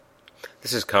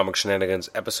This is Comic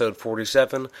Shenanigans, episode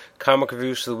 47, comic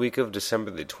reviews for the week of December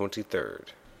the 23rd.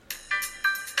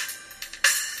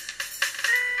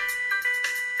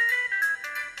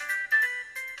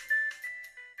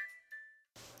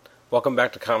 Welcome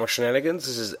back to Comic Shenanigans.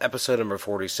 This is episode number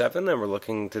 47, and we're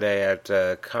looking today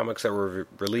at comics that were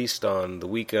released on the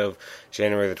week of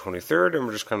January the 23rd, and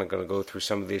we're just kind of going to go through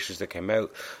some of the issues that came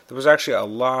out. There was actually a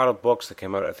lot of books that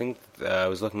came out. I think I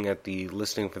was looking at the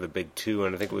listing for the Big Two,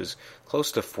 and I think it was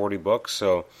close to 40 books,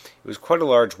 so it was quite a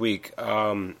large week.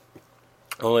 I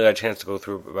only got a chance to go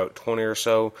through about 20 or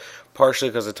so, partially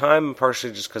because of time and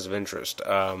partially just because of interest.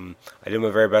 I did my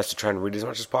very best to try and read as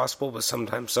much as possible, but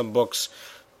sometimes some books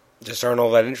just aren't all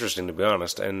that interesting, to be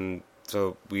honest, and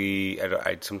so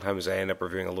sometimes I end up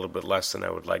reviewing a little bit less than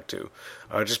I would like to,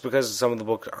 just because some of the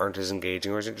books aren't as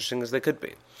engaging or as interesting as they could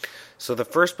be. So the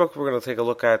first book we're going to take a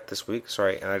look at this week,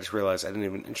 and I just realized I didn't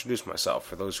even introduce myself.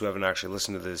 For those who haven't actually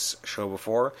listened to this show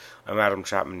before, I'm Adam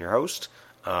Chapman, your host,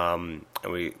 and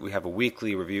we have a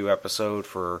weekly review episode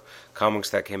for comics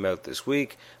that came out this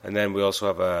week, and then we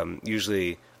also have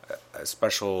usually a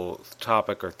special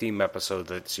topic or theme episode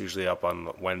that's usually up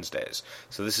on Wednesdays.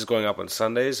 So this is going up on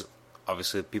Sundays.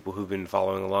 Obviously, people who've been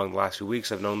following along the last few weeks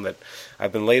have known that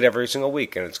I've been late every single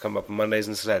week, and it's come up on Mondays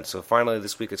instead. So finally,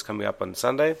 this week it's coming up on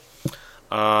Sunday.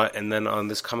 And then on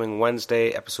this coming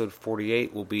Wednesday, episode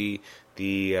 48 will be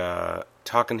the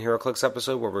Talkin' HeroClix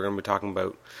episode, where we're going to be talking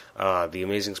about the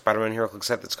Amazing Spider-Man HeroClix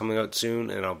set that's coming out soon,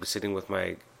 and I'll be sitting with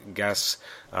my guests,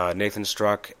 Nathan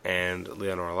Struck and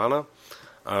Leonora Lana.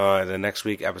 The next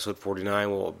week, episode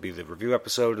 49 will be the review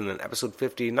episode, and then episode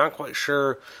 50, not quite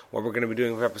sure what we're going to be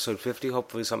doing for episode 50,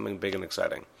 hopefully something big and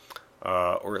exciting,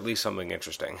 or at least something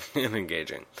interesting and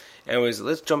engaging. Anyways,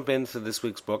 let's jump into this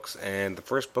week's books, and the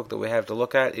first book that we have to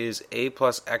look at is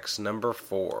A+X number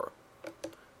 4.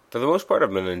 For the most part,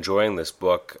 I've been enjoying this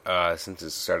book since it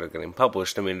started getting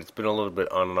published. I mean, it's been a little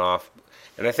bit on and off,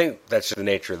 and I think that's just the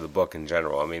nature of the book in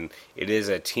general. I mean, it is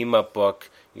a team-up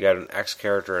book. You got an X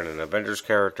character and an Avengers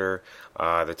character.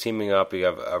 They're teaming up. You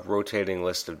have a rotating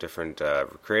list of different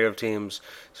creative teams.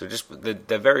 So just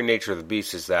the very nature of the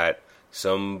beast is that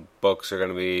some books are going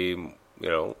to be,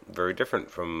 very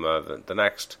different from the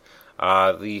next.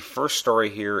 The first story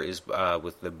here is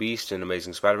with The Beast in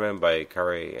Amazing Spider-Man by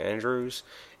Kaare Andrews.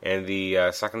 And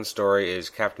the second story is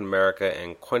Captain America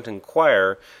and Quentin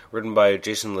Quire, written by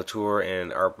Jason Latour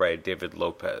and art by David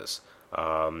Lopez.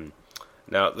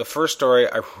 Now, the first story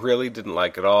I really didn't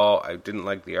like at all. I didn't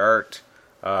like the art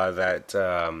that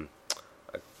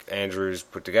Andrews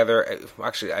put together.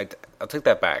 Actually, I'll take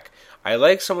that back. I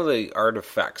like some of the art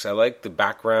effects. I like the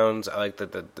backgrounds. I like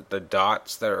the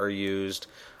dots that are used.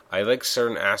 I like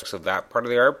certain aspects of that part of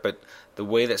the art, but the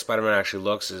way that Spider-Man actually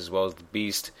looks, as well as the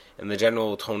Beast, and the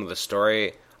general tone of the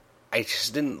story, I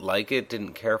just didn't like it,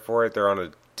 didn't care for it. They're on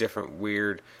a different,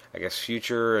 weird,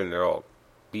 future, and they're all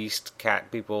Beast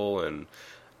cat people, and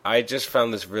I just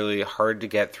found this really hard to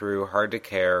get through, hard to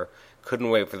care. Couldn't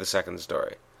wait for the second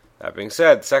story. That being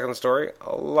said, the second story,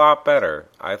 a lot better.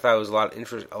 I thought it was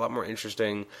a lot more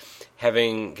interesting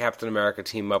having Captain America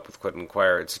team up with Quentin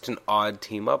Quire. It's such an odd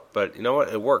team up, but you know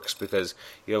what? It works because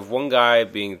you have one guy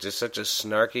being just such a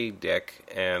snarky dick,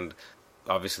 and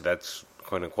obviously that's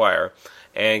Quentin Quire,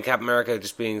 and Captain America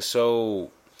just being so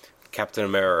Captain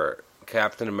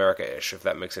America-ish, if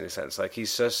that makes any sense. Like,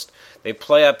 he's just, they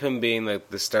play up him being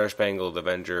the Star-Spangled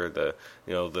Avenger,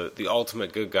 the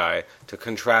ultimate good guy, to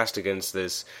contrast against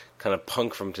this kind of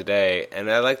punk from today.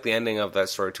 And I like the ending of that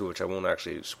story too, which I won't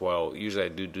actually spoil. Usually I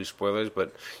do spoilers,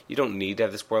 but you don't need to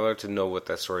have the spoiler to know what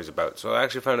that story is about. So I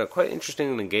actually found it quite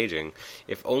interesting and engaging,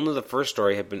 if only the first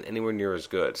story had been anywhere near as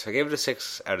good. So I gave it a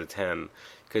 6 out of 10.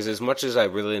 Because as much as I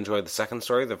really enjoyed the second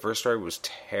story, the first story was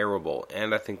terrible,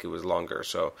 and I think it was longer,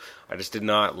 so I just did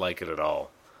not like it at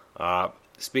all.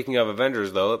 Speaking of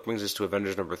Avengers, though, it brings us to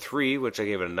Avengers number 3, which I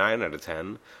gave it a 9 out of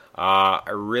 10. I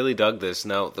really dug this.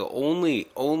 Now, the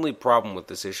only problem with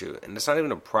this issue, and it's not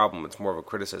even a problem, it's more of a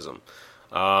criticism,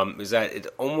 is that it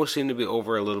almost seemed to be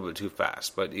over a little bit too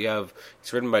fast. But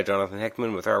it's written by Jonathan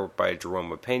Hickman with art by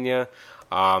Jerome Pena.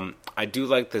 I do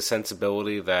like the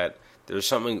sensibility that there's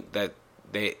something that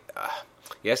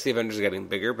yes, the Avengers are getting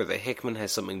bigger, but that Hickman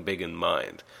has something big in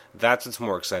mind. That's what's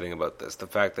more exciting about this. The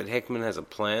fact that Hickman has a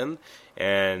plan,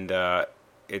 and I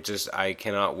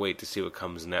cannot wait to see what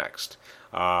comes next.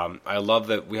 I love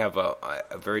that we have a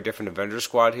very different Avengers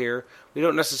squad here. We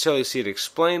don't necessarily see it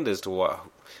explained as to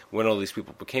when all these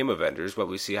people became Avengers, but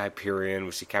we see Hyperion,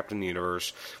 we see Captain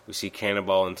Universe, we see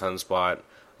Cannonball and Sunspot.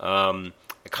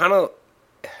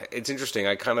 It's interesting.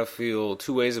 I kind of feel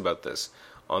two ways about this.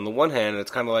 on the one hand,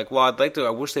 it's kind of like, well, I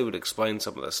wish they would explain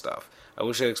some of this stuff. I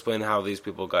wish they'd explain how these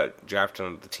people got drafted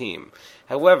onto the team.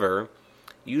 However,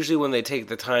 usually when they take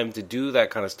the time to do that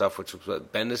kind of stuff, which is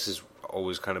what Bendis is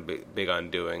always kind of big on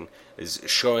doing, is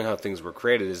showing how things were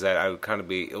created, is that I would kind of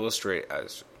be I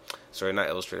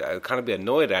would kind of be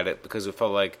annoyed at it because it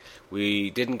felt like we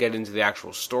didn't get into the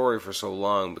actual story for so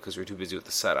long because we were too busy with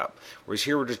the setup. Whereas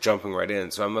here we're just jumping right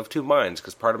in. So I'm of two minds,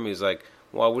 because part of me is like,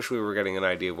 well, I wish we were getting an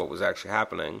idea of what was actually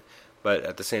happening. But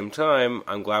at the same time,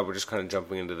 I'm glad we're just kind of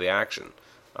jumping into the action.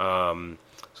 So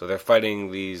they're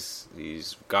fighting these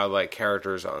godlike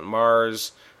characters on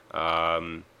Mars.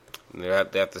 They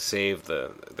have to save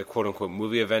the quote-unquote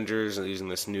movie Avengers, and using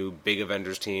this new big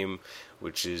Avengers team,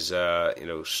 which is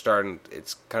starting.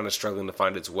 It's kind of struggling to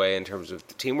find its way in terms of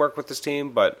the teamwork with this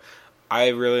team, but I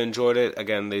really enjoyed it.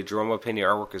 Again, the Jerome Pena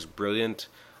artwork is brilliant.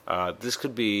 This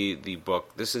could be the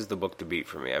book. This is the book to beat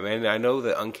for me. I mean, I know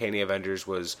that Uncanny Avengers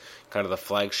was kind of the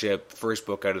flagship first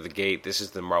book out of the gate. This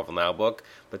is the Marvel Now book,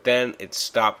 but then it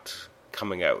stopped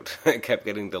coming out. It kept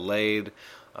getting delayed.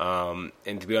 And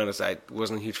to be honest, I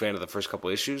wasn't a huge fan of the first couple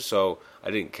issues, so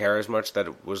I didn't care as much that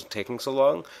it was taking so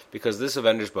long, because this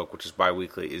Avengers book, which is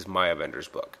bi-weekly, is my Avengers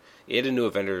book. It and New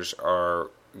Avengers are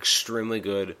extremely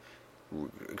good,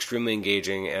 extremely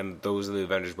engaging, and those are the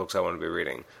Avengers books I want to be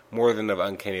reading, more than of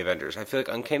Uncanny Avengers. I feel like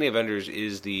Uncanny Avengers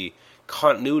is the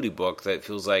continuity book that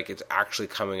feels like it's actually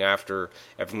coming after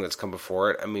everything that's come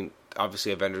before it. I mean,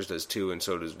 obviously Avengers does too, and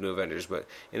so does New Avengers, but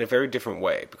in a very different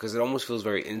way, because it almost feels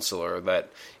very insular, that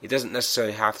it doesn't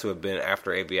necessarily have to have been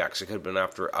after AVX. It could have been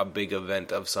after a big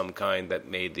event of some kind that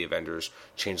made the Avengers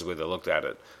change the way they looked at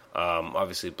it.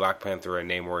 Obviously, Black Panther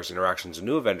and Namor's interactions in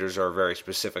New Avengers are very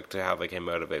specific to how they came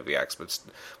out of AVX,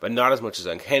 but not as much as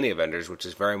Uncanny Avengers, which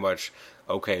is very much,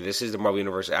 okay, this is the Marvel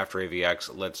Universe after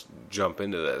AVX, let's jump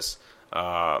into this.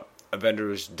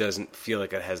 Avengers doesn't feel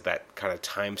like it has that kind of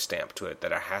timestamp to it,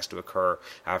 that it has to occur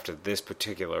after this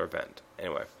particular event.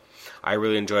 Anyway, I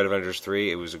really enjoyed Avengers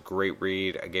 3. It was a great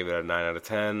read. I gave it a 9 out of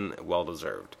 10. Well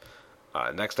deserved.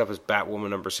 Next up is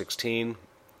Batwoman number 16.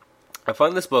 I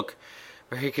find this book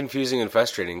very confusing and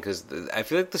frustrating, because I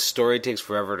feel like the story takes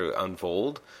forever to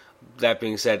unfold. That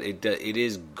being said, it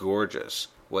is gorgeous.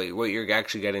 What you're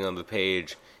actually getting on the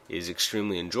page is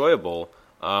extremely enjoyable.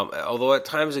 Although at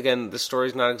times, again, the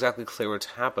story's not exactly clear what's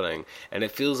happening, and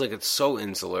it feels like it's so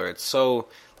insular. It's so,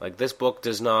 like, this book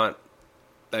does not,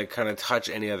 like, kind of touch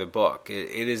any other book.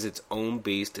 It is its own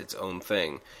beast, its own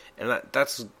thing, and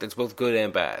that's both good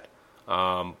and bad.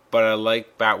 But I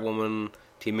like Batwoman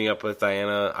teaming up with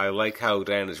Diana. I like how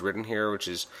Diana's written here, which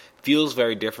feels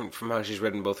very different from how she's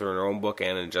written both in her own book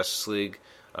and in Justice League.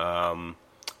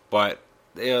 But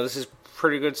this is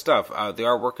pretty good stuff. The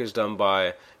artwork is done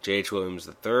by J.H. Williams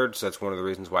III, so that's one of the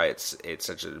reasons why it's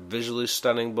such a visually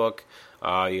stunning book.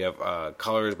 You have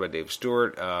colors by Dave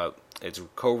Stewart. It's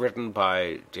co-written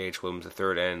by J.H. Williams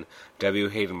III and W.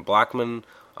 Hayden Blackman.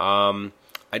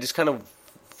 I just kind of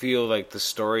feel like the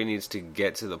story needs to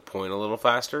get to the point a little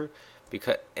faster,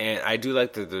 and I do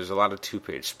like that there's a lot of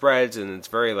 2-page spreads, and it's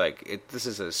very this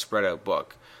is a spread out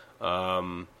book.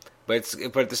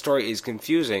 But the story is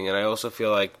confusing, and I also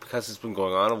feel like because it's been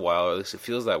going on a while, or at least it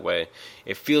feels that way,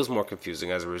 it feels more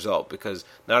confusing as a result, because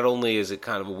not only is it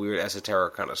kind of a weird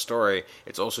esoteric kind of story,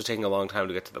 it's also taking a long time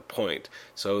to get to the point.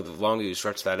 So the longer you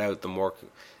stretch that out, the more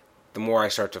I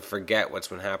start to forget what's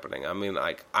been happening. I mean,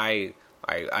 I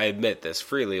admit this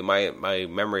freely, my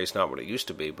memory is not what it used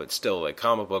to be, but still, like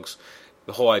comic books,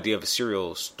 the whole idea of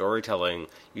serial storytelling,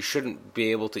 you shouldn't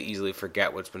be able to easily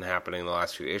forget what's been happening in the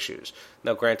last few issues.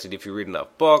 Now, granted, if you read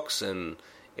enough books, and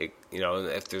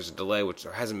if there's a delay, which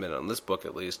there hasn't been on this book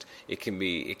at least, it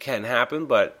can happen,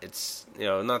 but it's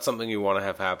not something you want to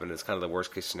have happen. It's kind of the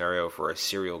worst case scenario for a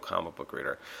serial comic book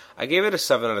reader. I gave it a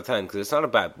 7 out of 10 because it's not a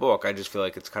bad book. I just feel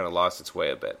like it's kind of lost its way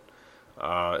a bit.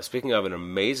 Speaking of an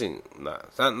amazing,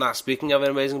 not speaking of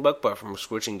an amazing book, but from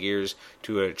switching gears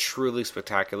to a truly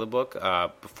spectacular book,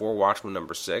 Before Watchmen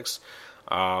number 6.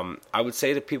 I would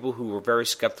say to people who were very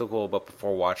skeptical about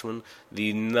Before Watchmen,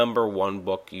 the number one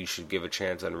book you should give a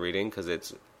chance on reading, because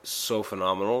it's so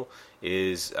phenomenal,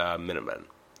 is Minutemen.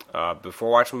 Before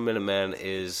Watchmen Minutemen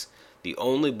is the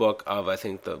only book of, I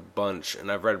think, the bunch,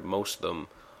 and I've read most of them,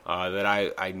 that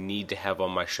I need to have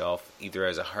on my shelf, either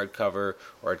as a hardcover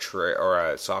or a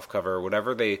softcover, or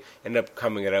whatever they end up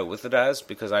coming out with it as,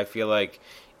 because I feel like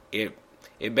it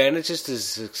manages to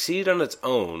succeed on its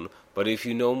own, but if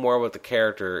you know more about the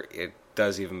character, it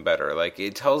does even better. Like,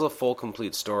 it tells a full,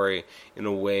 complete story in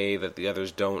a way that the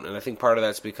others don't, and I think part of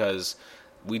that's because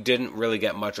we didn't really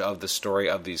get much of the story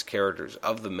of these characters,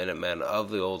 of the Minutemen,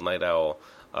 of the Old Night Owl,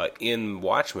 in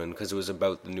Watchmen, because it was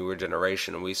about the newer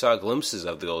generation, and we saw glimpses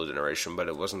of the older generation, but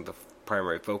it wasn't the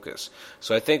primary focus.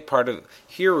 So I think part of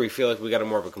here we feel like we got a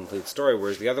more of a complete story,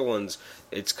 whereas the other ones,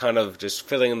 it's kind of just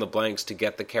filling in the blanks to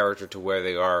get the character to where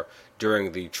they are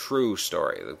during the true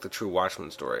story, like the true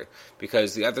Watchmen story,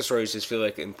 because the other stories just feel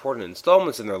like important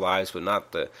installments in their lives, but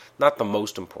not the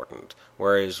most important.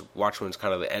 Whereas Watchmen's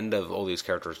kind of the end of all these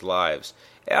characters' lives.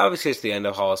 And obviously, it's the end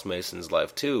of Hollis Mason's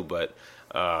life too, but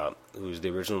who's the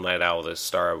original Night Owl, the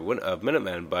star of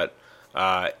Minutemen, but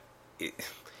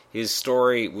his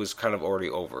story was kind of already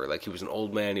over. Like, he was an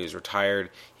old man, he was retired,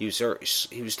 he was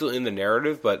still in the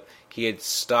narrative, but he had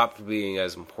stopped being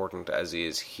as important as he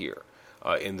is here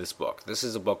in this book. This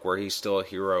is a book where he's still a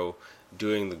hero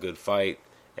doing the good fight,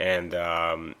 and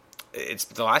it's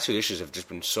the last few issues have just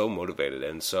been so motivated,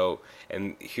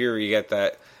 and here you get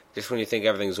that. Just when you think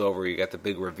everything's over, you get the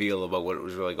big reveal about what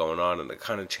was really going on, and it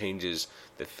kind of changes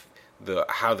the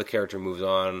how the character moves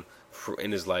on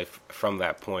in his life from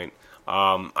that point.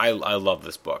 I love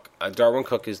this book. Darwyn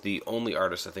Cooke is the only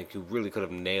artist, I think, who really could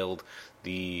have nailed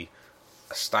the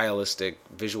stylistic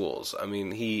visuals. I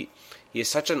mean, he has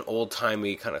such an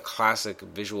old-timey, kind of classic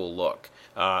visual look.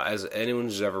 As anyone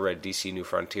who's ever read DC New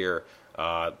Frontier,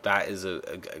 that is a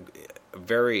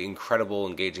very incredible,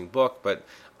 engaging book, but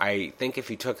I think if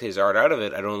he took his art out of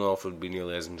it, I don't know if it would be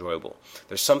nearly as enjoyable.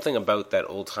 There's something about that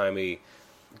old-timey,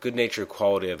 good-natured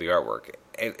quality of the artwork.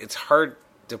 It's hard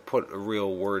to put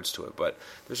real words to it, but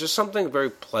there's just something very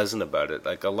pleasant about it.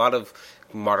 Like, a lot of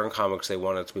modern comics, they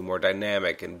want it to be more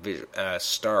dynamic and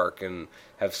stark and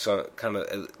have some kind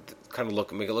of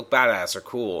look, make it look badass or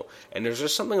cool. And there's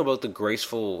just something about the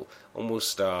graceful,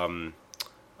 almost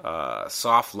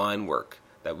soft line work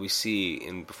that we see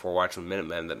in Before Watchmen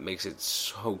Minutemen that makes it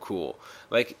so cool.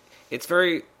 Like, it's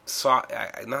very soft,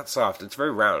 not soft, it's very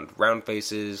round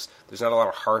faces. There's not a lot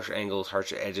of harsh angles,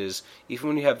 harsh edges. Even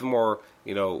when you have the more,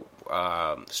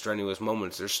 strenuous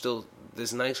moments, there's still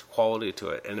this nice quality to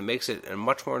it, and it makes it a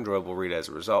much more enjoyable read as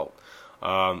a result.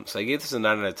 So I gave this a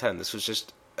 9 out of 10. This was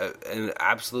just an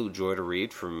absolute joy to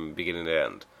read from beginning to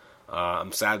end.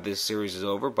 I'm sad this series is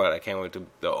over, but I can't wait to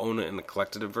own it in the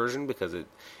collected version, because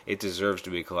it deserves to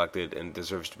be collected and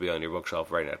deserves to be on your bookshelf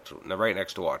right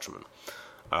next to Watchmen.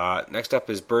 Next up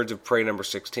is Birds of Prey number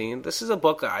 16. This is a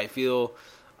book that I feel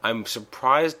I'm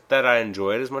surprised that I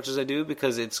enjoy it as much as I do,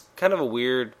 because it's kind of a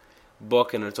weird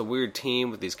book, and it's a weird team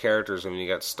with these characters. I mean, you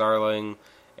got Starling,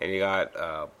 and you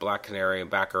got Black Canary and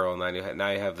Batgirl, and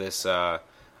now you have this, I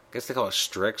guess they call it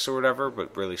Strix or whatever,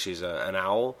 but really she's an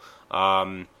owl.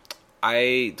 Sometimes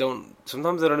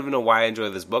I don't even know why I enjoy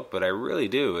this book, but I really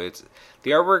do.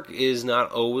 The artwork is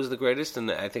not always the greatest,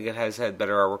 and I think it has had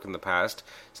better artwork in the past.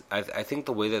 I think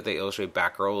the way that they illustrate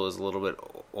Batgirl is a little bit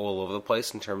all over the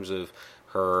place in terms of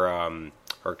her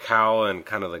cowl and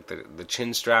kind of like the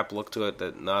chin strap look to it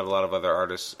that not a lot of other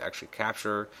artists actually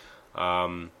capture.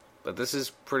 But this is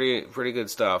pretty good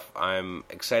stuff. I'm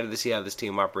excited to see how this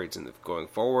team operates going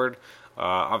forward.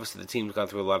 Obviously, the team's gone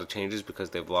through a lot of changes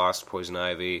because they've lost Poison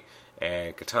Ivy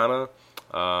and Katana.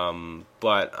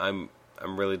 But I'm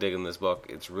really digging this book.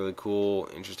 It's really cool,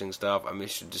 interesting stuff. I'm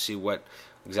interested to see what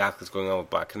exactly is going on with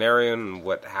Black Canary and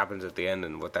what happens at the end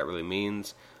and what that really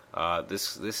means.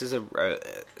 This is a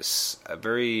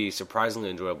very surprisingly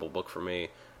enjoyable book for me,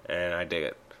 and I dig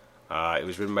it. It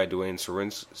was written by Duane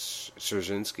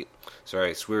Swierczynski,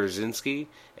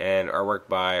 and artwork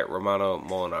by Romano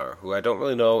Molinar, who I don't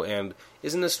really know and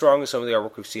isn't as strong as some of the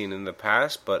artwork we've seen in the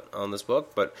past, but on this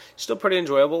book, but still pretty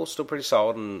enjoyable, still pretty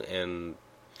solid, and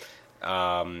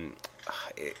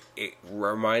it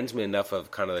reminds me enough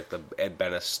of kind of like the Ed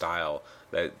Benes style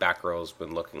that Batgirl's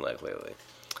been looking like lately.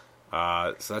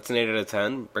 So that's an 8 out of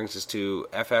 10. Brings us to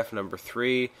FF number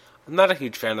 3. I'm not a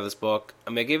huge fan of this book.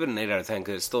 I mean, I gave it an 8 out of 10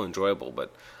 because it's still enjoyable,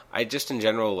 but I just in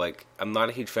general, I'm not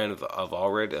a huge fan of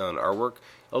Allred on artwork.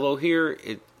 Although here,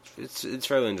 it's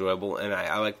fairly enjoyable, and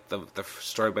I like the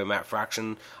story by Matt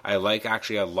Fraction. I like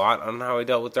actually a lot on how he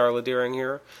dealt with Darla Deering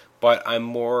here, but I'm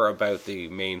more about the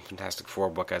main Fantastic Four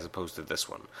book as opposed to this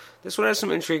one. This one has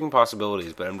some intriguing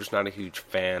possibilities, but I'm just not a huge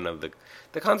fan of the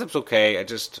concept's okay. I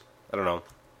don't know.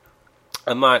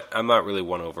 I'm not really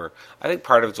won over. I think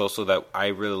part of it's also that I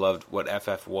really loved what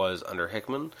FF was under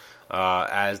Hickman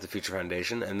as the Future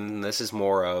Foundation, and then this is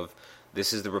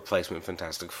the replacement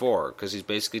Fantastic Four, because he's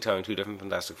basically telling two different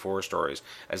Fantastic Four stories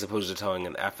as opposed to telling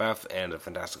an FF and a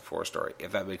Fantastic Four story,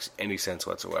 if that makes any sense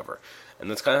whatsoever. And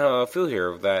that's kind of how I feel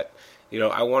here, that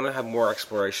I want to have more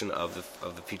exploration of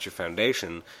the Future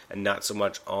Foundation and not so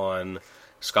much on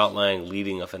Scott Lang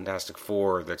leading a Fantastic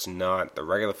Four that's not the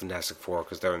regular Fantastic Four,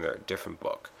 because they're in a different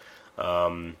book.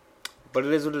 But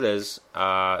it is what it is.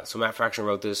 So Matt Fraction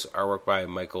wrote this, artwork by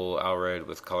Michael Allred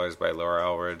with colors by Laura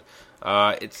Allred.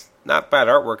 It's not bad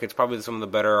artwork. It's probably some of the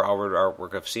better Allred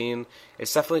artwork I've seen.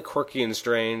 It's definitely quirky and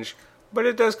strange, but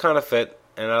it does kind of fit.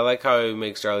 And I like how he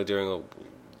makes Charlie Deering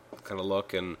kind of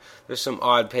look. And there's some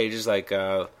odd pages, like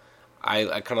I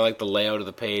kind of like the layout of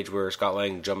the page where Scott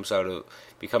Lang jumps out of,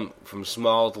 become from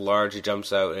small to large. He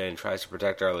jumps out and tries to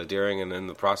protect Charlie Deering, and in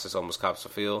the process almost cops a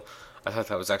feel. I thought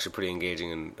that was actually pretty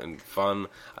engaging and fun.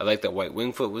 I like that White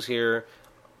Wingfoot was here.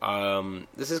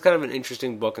 This is kind of an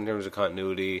interesting book in terms of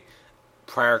continuity,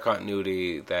 prior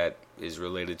continuity that is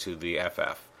related to the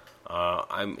FF.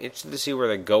 I'm interested to see where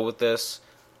they go with this.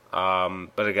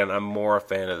 But again, I'm more a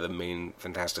fan of the main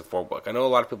Fantastic Four book. I know a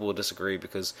lot of people will disagree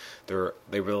because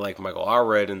they really like Michael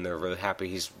Allred and they're really happy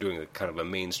he's doing a kind of a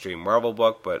mainstream Marvel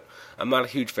book. But I'm not a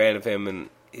huge fan of him, and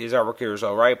his artwork here is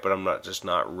all right, but I'm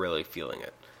not really feeling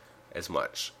it as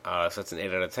much. So that's an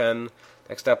 8 out of 10.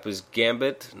 Next up is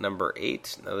Gambit, number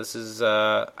 8. Now this is,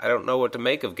 I don't know what to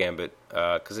make of Gambit,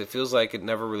 because it feels like it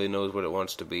never really knows what it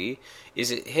wants to be.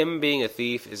 Is it him being a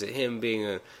thief? Is it him being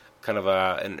a kind of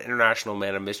an international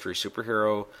man of mystery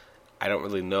superhero? I don't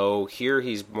really know. Here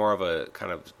he's more of a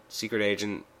kind of secret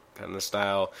agent kind of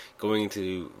style, going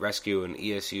to rescue an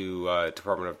ESU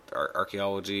Department of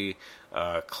Archaeology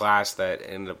class that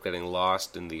ended up getting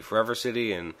lost in the Forever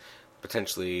City and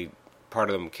potentially part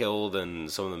of them killed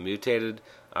and some of them mutated.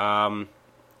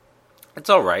 It's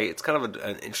all right. It's kind of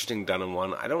an interesting done-in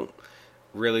one. I don't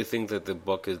really think that the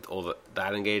book is all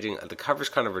that engaging. The cover's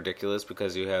kind of ridiculous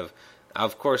because you have,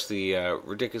 of course, the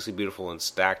ridiculously beautiful and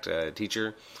stacked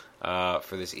teacher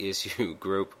for this ESU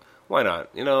group. Why not?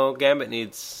 You know, Gambit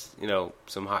needs,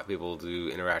 some hot people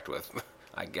to interact with,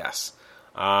 I guess.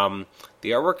 The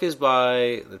artwork is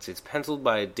by, it's penciled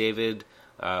by David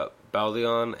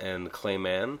Baldeon and Clay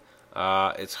Mann.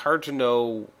 It's hard to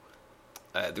know.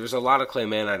 There's a lot of Clay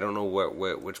Mann. I don't know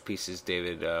which pieces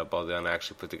David Baldeon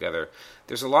actually put together.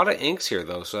 There's a lot of inks here,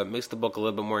 though, so that makes the book a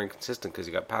little bit more inconsistent because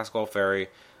you got Pascal Ferry,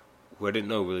 who I didn't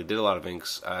know really did a lot of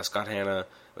inks, Scott Hanna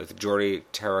with Jordi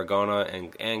Tarragona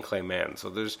and Clay Mann. So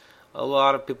there's a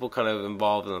lot of people kind of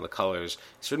involved in the colors.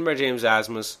 It's written by James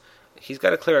Asmus. He's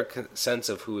got a clear sense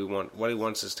of what he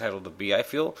wants his title to be, I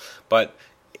feel, but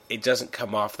it doesn't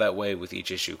come off that way with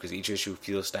each issue because each issue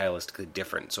feels stylistically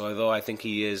different. So although I think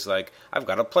he is like, I've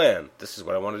got a plan, this is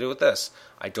what I want to do with this,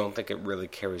 I don't think it really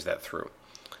carries that through.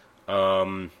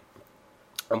 I'm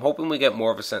hoping we get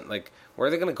more of a sense, like, where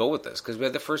are they going to go with this? Because we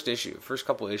had the first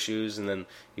couple issues, and then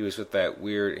he was with that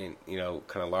weird, kind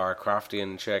of Lara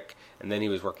Croftian chick, and then he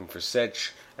was working for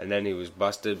Sitch, and then he was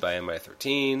busted by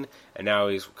MI13, and now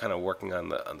he's kind of working on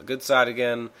the good side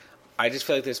again. I just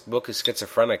feel like this book is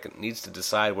schizophrenic. It needs to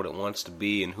decide what it wants to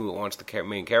be and who it wants the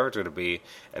main character to be,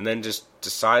 and then just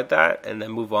decide that, and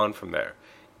then move on from there.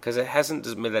 Because it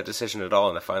hasn't made that decision at all,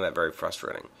 and I find that very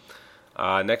frustrating.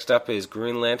 Next up is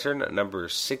Green Lantern, number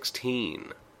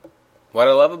 16. What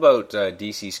I love about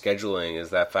DC scheduling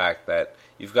is that fact that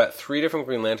you've got 3 different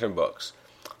Green Lantern books.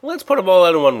 Let's put them all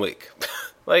out in 1 week.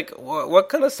 Like, what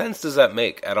kind of sense does that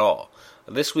make at all?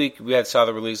 This week we saw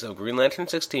the release of Green Lantern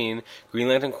 16, Green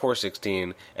Lantern Corps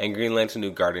 16, and Green Lantern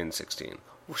New Guardian 16.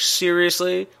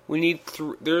 Seriously? We need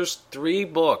there's 3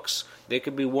 books. They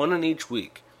could be 1 in each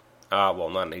week. Well,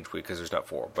 not in each week because there's not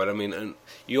 4. But I mean,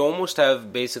 you almost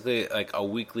have basically like a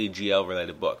weekly GL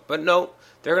related book. But no,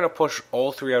 they're going to push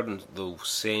all 3 out in the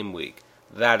same week.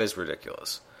 That is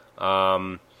ridiculous.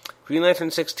 Green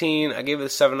Lantern 16, I gave it a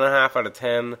 7.5 out of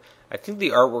 10. I think the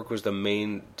artwork was the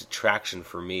main detraction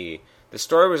for me. The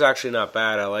story was actually not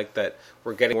bad. I like that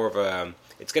we're getting more of a...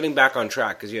 It's getting back on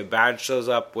track because you have Badge shows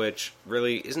up, which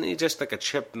really... Isn't he just like a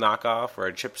Chip knockoff or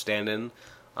a Chip stand-in?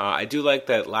 I do like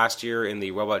that last year in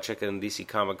the Robot Chicken DC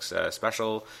Comics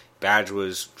special, Badge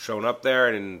was shown up there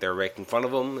and they're making fun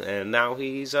of him, and now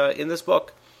he's in this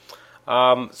book.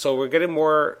 So we're getting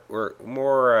more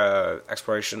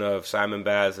exploration of Simon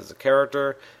Baz as a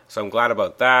character, so I'm glad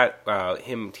about that.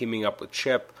 Him teaming up with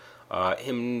Chip,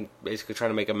 him basically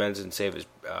trying to make amends and save his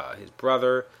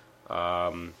brother.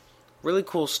 Really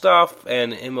cool stuff,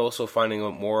 and him also finding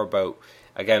out more about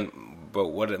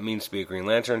what it means to be a Green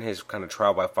Lantern, his kind of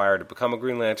trial by fire to become a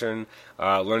Green Lantern,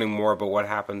 learning more about what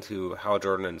happened to Hal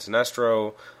Jordan and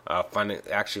Sinestro,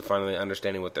 finally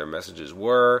understanding what their messages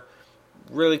were.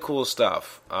 Really cool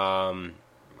stuff.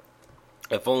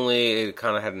 If only it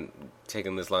kind of hadn't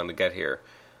taken this long to get here.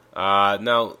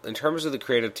 Now, in terms of the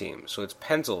creative team, so it's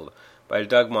penciled by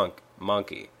Doug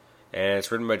Monkey, and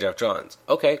it's written by Jeff Johns.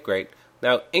 Okay, great.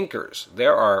 Now, inkers.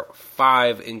 There are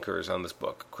 5 inkers on this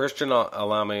book. Christian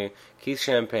Alamy, Keith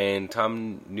Champagne,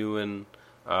 Tom Nguyen,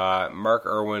 Mark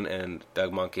Irwin, and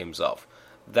Doug Mahnke himself.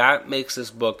 That makes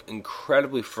this book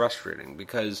incredibly frustrating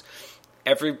because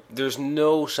there's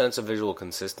no sense of visual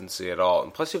consistency at all.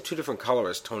 And plus you have two different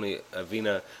colorists, Tony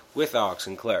Avina with Alex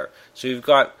Sinclair. So you've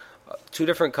got two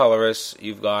different colorists,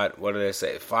 you've got,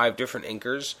 5 different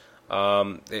inkers.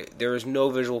 There is no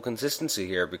visual consistency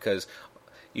here because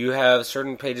you have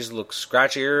certain pages that look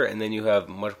scratchier, and then you have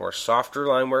much more softer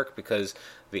line work because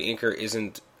the inker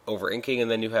isn't over inking,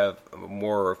 and then you have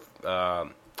more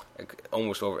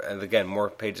almost over, and again more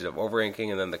pages of over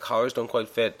inking, and then the colors don't quite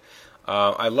fit.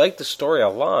 I liked the story a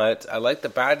lot. I liked the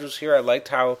badges here. I liked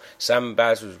how Simon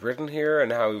Baz was written here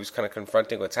and how he was kind of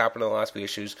confronting what's happened in the last few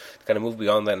issues to kind of move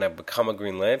beyond that and have become a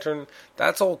Green Lantern.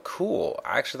 That's all cool.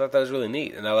 I actually thought that was really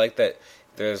neat, and I like that.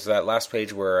 There's that last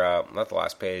page where, not the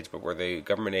last page, but where the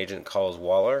government agent calls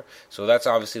Waller. So that's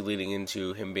obviously leading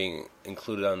into him being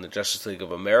included on the Justice League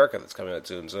of America that's coming out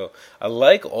soon. So I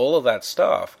like all of that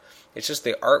stuff. It's just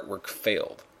the artwork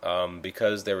failed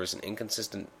because there was an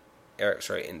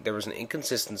there was an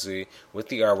inconsistency with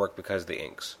the artwork because of the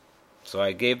inks. So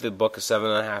I gave the book a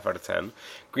 7.5 out of 10.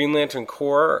 Green Lantern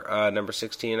Corps, number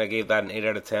 16, I gave that an 8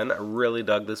 out of 10. I really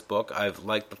dug this book. I've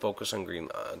liked the focus on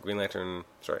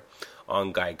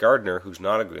on Guy Gardner, who's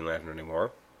not a Green Lantern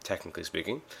anymore, technically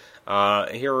speaking.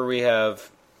 Here we have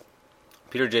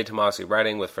Peter J. Tomasi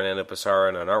writing with Fernando Pizarro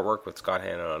on artwork with Scott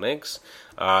Hannon on inks.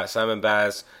 Simon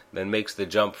Baz then makes the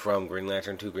jump from Green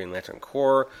Lantern to Green Lantern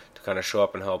Corps to kind of show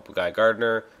up and help Guy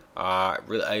Gardner.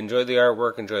 I enjoyed the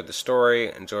artwork, enjoyed the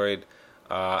story,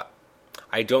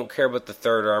 I don't care about the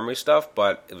Third Army stuff,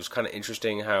 but it was kind of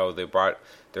interesting how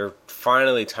they're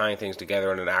finally tying things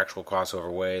together in an actual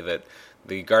crossover way, that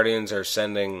the Guardians are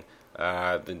sending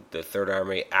the Third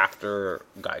Army after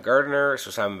Guy Gardner,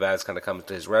 so Simon Baz kind of comes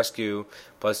to his rescue.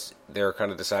 Plus, they're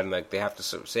kind of deciding they have to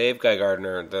save Guy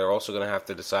Gardner. They're also going to have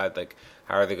to decide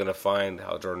how are they going to find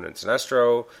Hal Jordan and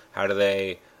Sinestro? How do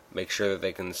they make sure that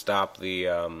they can stop the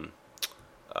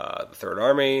Third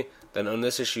Army? Then on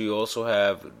this issue, you also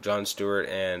have John Stewart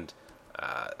and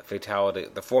Fatality,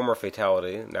 the former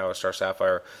Fatality, now a Star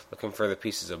Sapphire, looking for the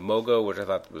pieces of Mogo, which I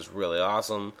thought was really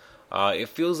awesome. It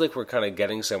feels like we're kind of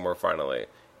getting somewhere finally.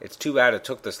 It's too bad it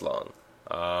took this long.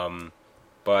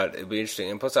 But it'd be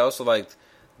interesting. And plus, I also liked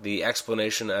the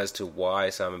explanation as to why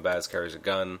Simon Baz carries a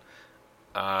gun.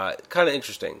 Kind of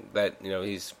interesting that,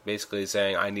 he's basically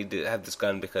saying, I need to have this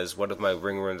gun because what if my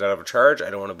ring runs out of a charge? I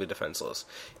don't want to be defenseless.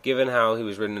 Given how he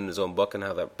was written in his own book and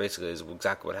how that basically is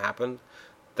exactly what happened,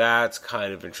 that's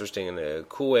kind of interesting and a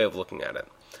cool way of looking at it.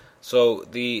 So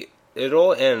it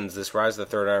all ends, this Rise of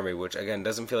the Third Army, which again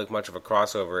doesn't feel like much of a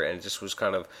crossover, and it just was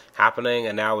kind of happening,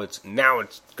 and now it's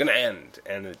gonna end,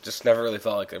 and it just never really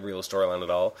felt like a real storyline at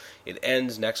all. It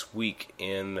ends next week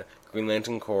in Green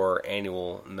Lantern Corps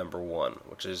Annual number 1,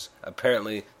 which is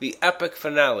apparently the epic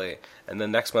finale, and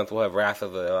then next month we'll have Wrath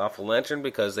of the Awful Lantern,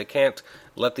 because they can't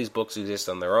let these books exist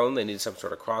on their own. They need some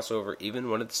sort of crossover, even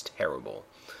when it's terrible.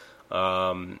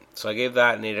 So I gave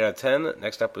that an 8 out of 10.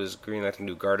 Next up was Green Lantern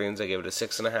New Guardians. I gave it a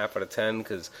 6.5 out of 10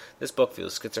 because this book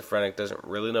feels schizophrenic, doesn't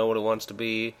really know what it wants to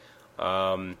be.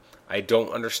 I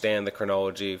don't understand the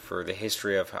chronology for the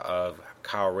history of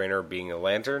Kyle Rayner being a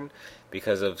Lantern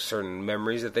because of certain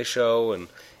memories that they show and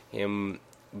him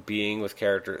being with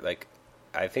character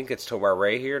I think it's Tomar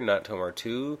Ray here, not Tomar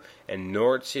 2, and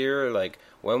Nort's here.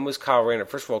 When was Kyle Rayner?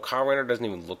 First of all, Kyle Rayner doesn't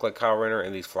even look like Kyle Rayner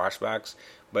in these flashbacks,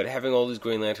 but having all these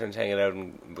Green Lanterns hanging out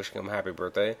and wishing him happy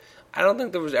birthday, I don't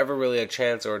think there was ever really a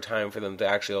chance or a time for them to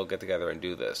actually all get together and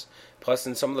do this. Plus,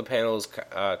 in some of the panels,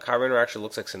 Kyle Rayner actually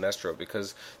looks like Sinestro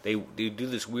because they do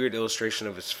this weird illustration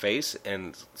of his face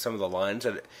and some of the lines.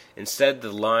 That instead,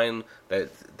 the line that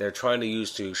they're trying to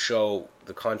use to show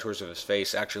the contours of his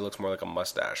face actually looks more like a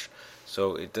mustache.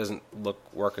 So it doesn't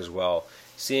work as well.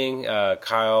 Seeing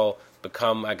Kyle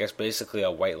become, I guess, basically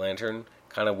a White Lantern,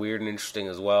 kind of weird and interesting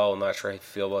as well. I'm not sure how you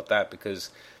feel about that because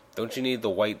don't you need the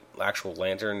white actual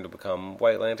lantern to become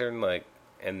White Lantern,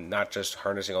 and not just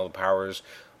harnessing all the powers?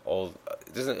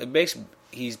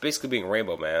 He's basically being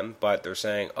Rainbow Man, but they're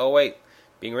saying, oh wait,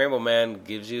 being Rainbow Man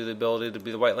gives you the ability to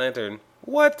be the White Lantern.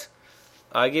 What?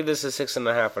 I gave this a 6.5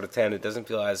 out of 10. It doesn't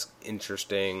feel as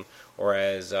interesting or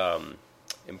as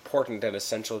important and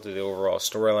essential to the overall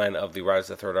storyline of the Rise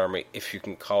of the Third Army, if you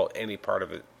can call any part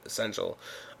of it essential,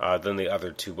 than the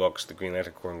other two books, the Green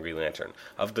Lantern Corps and Green Lantern.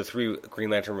 Of the 3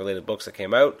 Green Lantern related books that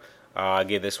came out, I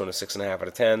gave this one a 6.5 out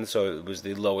of 10, so it was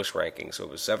the lowest ranking. So it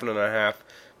was 7.5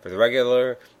 for the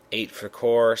regular, 8 for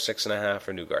Corps, 6.5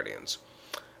 for New Guardians.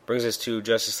 Brings us to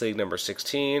Justice League number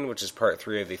 16, which is part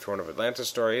 3 of the Throne of Atlantis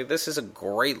story. This is a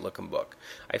great looking book.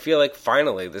 I feel like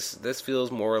finally this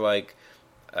feels more like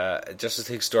Justice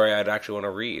League story I'd actually want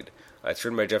to read. It's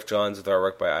written by Jeff Johns with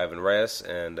artwork by Ivan Reyes,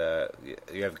 and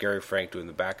you have Gary Frank doing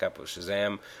the backup of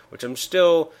Shazam, which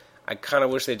I kind of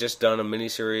wish they'd just done a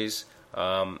miniseries.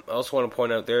 I also want to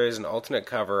point out there is an alternate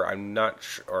cover,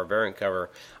 or a variant cover.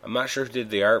 I'm not sure who did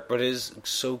the art, but it is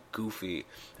so goofy.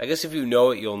 I guess if you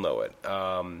know it, you'll know it.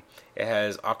 It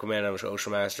has Aquaman and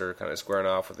Ocean Master kind of squaring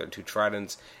off with their two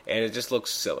tridents, and it just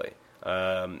looks silly.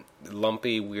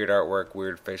 Lumpy, weird artwork,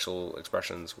 weird facial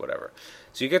expressions, whatever.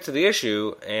 So you get to the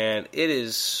issue, and it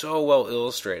is so well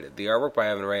illustrated. The artwork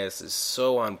by Ivan Reyes is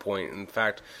so on point. In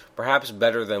fact, perhaps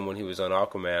better than when he was on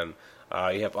Aquaman.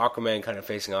 You have Aquaman kind of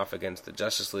facing off against the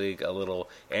Justice League a little,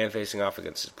 and facing off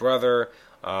against his brother.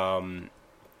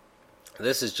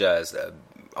 This is just an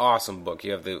awesome book.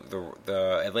 You have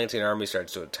the Atlantean army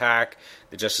starts to attack.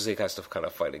 The Justice League has to kind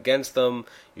of fight against them.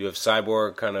 You have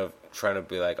Cyborg kind of trying to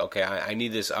be like, okay, I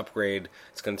need this upgrade.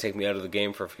 It's going to take me out of the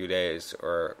game for a few days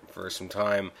or for some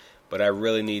time, but I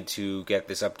really need to get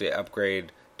this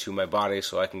upgrade to my body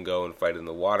so I can go and fight in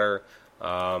the water,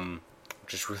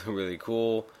 which is really, really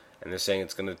cool. And they're saying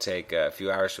it's going to take a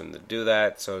few hours for him to do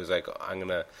that. So he's like, I'm going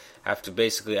to have to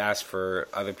basically ask for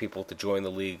other people to join the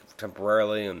league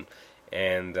temporarily,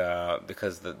 and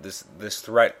because this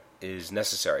threat is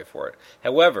necessary for it.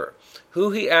 However,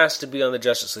 who he asked to be on the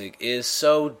Justice League is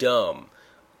so dumb.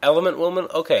 Element Woman,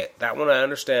 okay, that one I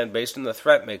understand based on the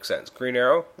threat makes sense. Green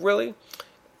Arrow, really?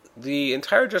 The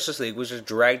entire Justice League was just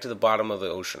dragged to the bottom of the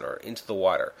ocean or into the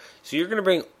water. So you're going to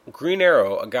bring Green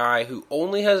Arrow, a guy who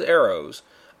only has arrows,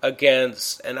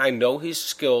 against, and I know he's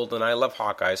skilled, and I love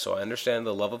Hawkeye, so I understand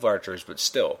the love of archers, but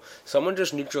still, someone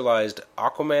just neutralized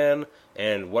Aquaman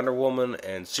and Wonder Woman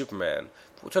and Superman.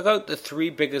 We took out the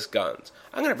three biggest guns.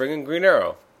 I'm going to bring in Green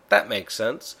Arrow. That makes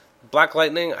sense. Black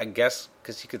Lightning, I guess,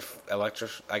 because he could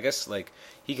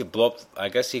he could blow up, I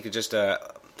guess he could just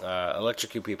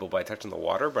electrocute people by touching the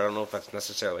water, but I don't know if that's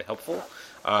necessarily helpful.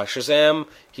 Shazam,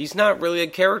 he's not really a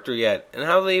character yet, and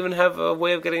how do they even have a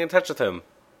way of getting in touch with him?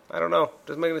 I don't know.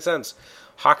 Doesn't make any sense.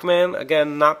 Hawkman,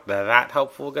 again, not that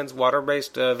helpful against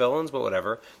water-based villains, but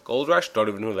whatever. Gold Rush, don't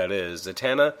even know who that is.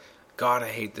 Zatanna, God, I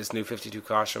hate this new 52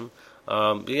 costume.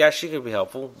 But yeah, she could be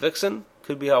helpful. Vixen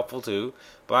could be helpful too.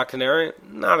 Black Canary,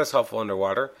 not as helpful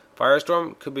underwater.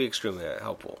 Firestorm could be extremely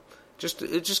helpful. It's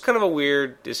just kind of a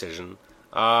weird decision.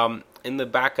 In the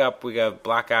backup, we got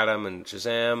Black Adam and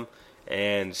Shazam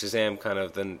kind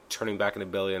of then turning back into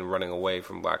Billy and running away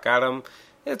from Black Adam.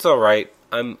 It's alright.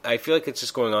 I feel like it's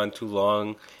just going on too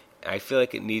long. I feel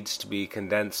like it needs to be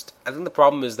condensed. I think the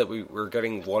problem is that we're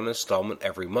getting one installment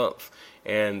every month,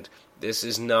 and this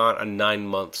is not a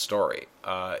 9-month story.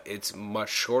 It's much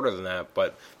shorter than that,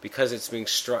 but because it's being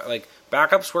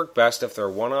backups work best if they're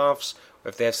one-offs, or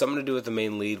if they have something to do with the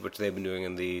main lead, which they've been doing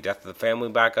in the Death of the Family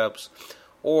backups,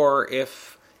 or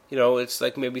if, it's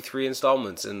like maybe 3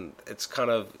 installments, and it's kind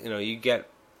of, you get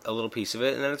a little piece of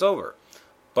it, and then it's over.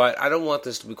 But I don't want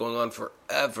this to be going on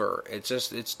forever.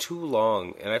 It's too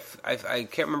long. And I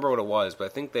can't remember what it was, but I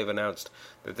think they've announced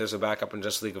that there's a backup in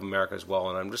Justice League of America as well.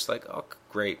 And I'm just like, oh,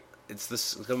 great.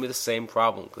 It's going to be the same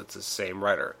problem. It's the same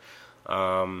writer.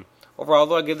 Overall,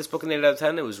 though, I give this book an 8 out of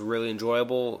 10. It was really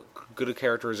enjoyable. Good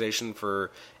characterization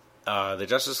for the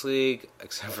Justice League,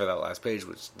 except for that last page,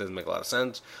 which doesn't make a lot of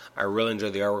sense. I really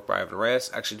enjoyed the artwork by Ivan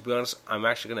Reyes. Actually, to be honest, I'm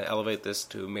actually going to elevate this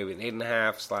to maybe an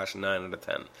 8.5/9 out of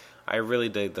 10. I really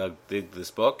dig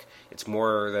this book. It's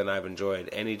more than I've enjoyed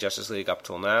any Justice League up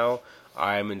till now.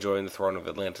 I'm enjoying the Throne of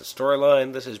Atlantis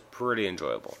storyline. This is pretty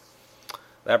enjoyable.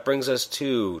 That brings us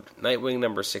to Nightwing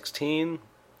number 16.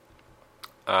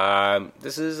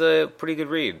 This is a pretty good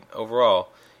read overall.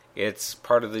 It's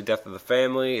part of the Death of the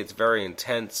Family. It's very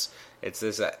intense. It's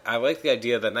this. I like the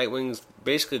idea that Nightwing's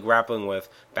basically grappling with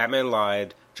Batman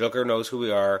lied, Joker knows who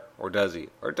we are, or does he?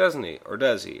 Or doesn't he? Or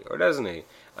does he? Or doesn't he?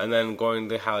 And then going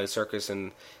to Halley Circus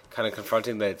and kind of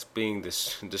confronting that it's being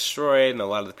destroyed, and a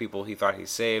lot of the people he thought he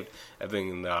saved have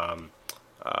been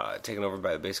taken over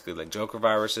by basically like Joker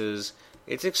viruses.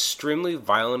 It's an extremely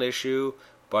violent issue,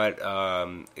 but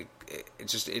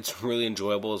it's really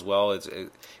enjoyable as well. It's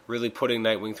really putting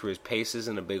Nightwing through his paces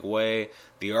in a big way.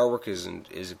 The artwork is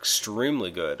extremely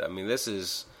good. I mean, this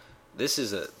is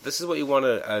what you want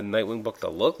a Nightwing book to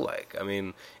look like. I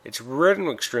mean, it's written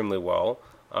extremely well.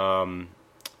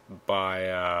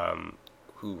 By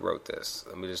who wrote this?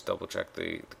 Let me just double check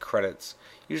the credits.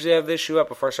 Usually I have this issue up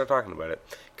before I start talking about it.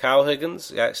 Kyle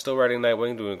Higgins, yeah, still writing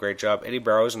Nightwing, doing a great job. Eddie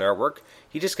Barrows in artwork.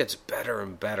 He just gets better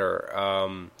and better.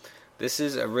 This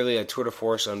is really a tour de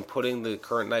force on putting the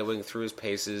current Nightwing through his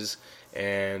paces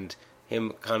and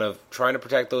him kind of trying to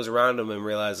protect those around him and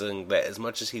realizing that as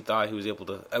much as he thought he was able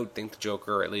to outthink the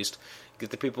Joker, or at least get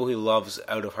the people he loves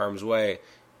out of harm's way,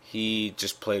 he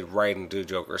just played right into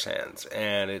Joker's hands,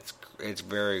 and it's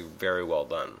very, very well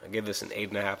done. I give this an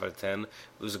 8.5 out of 10. It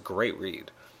was a great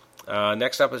read.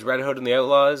 Next up is Red Hood and the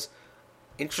Outlaws.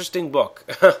 Interesting book.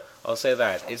 I'll say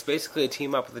that. It's basically a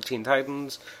team up with the Teen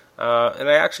Titans, and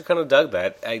I actually kind of dug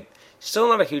that. I still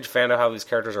not a huge fan of how these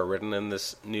characters are written in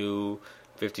this new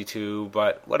 52,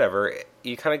 but whatever.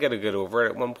 You kind of get a good over it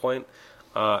at one point.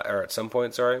 Or at some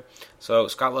point, sorry. So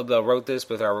Scott Lobdell wrote this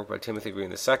with artwork by Timothy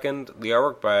Green II. The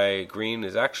artwork by Green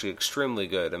is actually extremely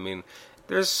good. I mean,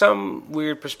 there's some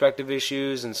weird perspective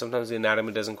issues, and sometimes the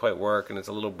anatomy doesn't quite work, and it's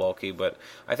a little bulky, but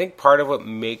I think part of what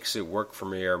makes it work for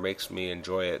me, or makes me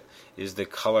enjoy it, is the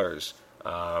colors.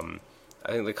 I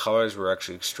think the colors were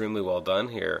actually extremely well done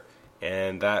here,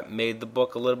 and that made the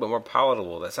book a little bit more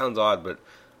palatable. That sounds odd, but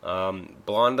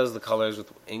Blonde does the colors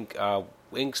with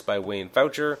inks by Wayne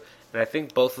Foucher, and I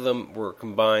think both of them were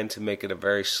combined to make it a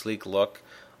very sleek look.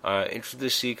 Interested to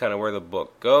see kind of where the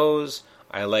book goes.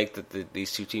 I like that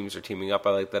these two teams are teaming up. I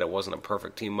like that it wasn't a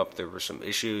perfect team up. There were some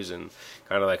issues, and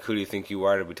kind of like, who do you think you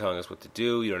are to be telling us what to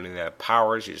do? You don't even have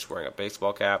powers. You're just wearing a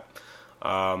baseball cap.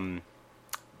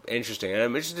 Interesting. And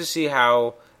I'm interested to see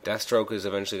how Deathstroke is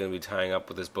eventually going to be tying up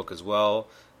with this book as well,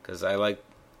 because I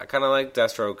kind of like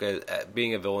Deathstroke as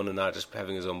being a villain and not just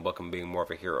having his own book and being more of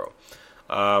a hero.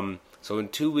 So in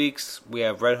 2 weeks, we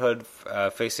have Red Hood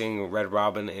facing Red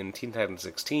Robin in Teen Titans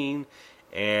 16,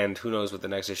 and who knows what the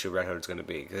next issue of Red Hood is going to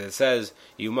be. Because it says,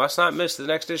 you must not miss the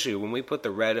next issue when we put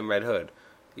the red in Red Hood.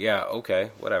 Yeah,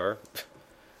 okay, whatever.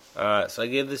 So I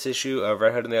gave this issue of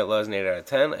Red Hood and the Outlaws an 8 out of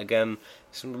 10. Again,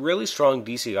 some really strong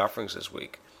DC offerings this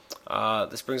week.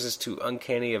 This brings us to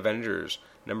Uncanny Avengers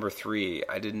number 3.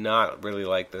 I did not really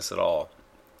like this at all.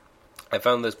 I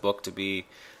found this book to be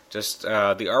just, the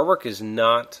artwork is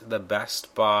not the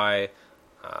best by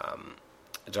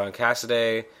John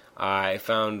Cassaday. I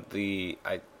found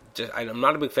I'm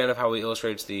not a big fan of how he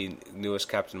illustrates the newest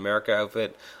Captain America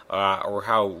outfit, or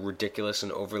how ridiculous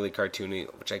and overly cartoony,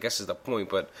 which I guess is the point,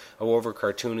 but how over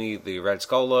cartoony the Red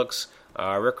Skull looks.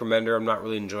 Rick Remender, I'm not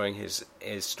really enjoying his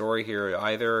story here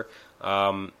either.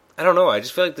 I don't know, I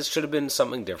just feel like this should have been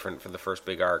something different for the first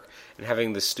big arc, and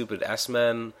having the stupid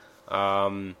S-Men.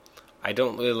 I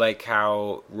don't really like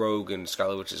how Rogue and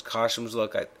Scarlet Witch's costumes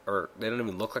look, or they don't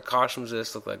even look like costumes, they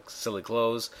just look like silly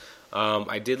clothes.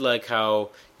 I did like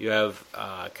how you have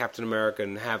Captain America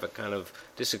and Havoc kind of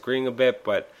disagreeing a bit,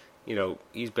 but, you know,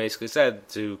 he's basically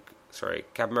Captain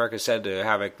America said to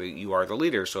Havoc that you are the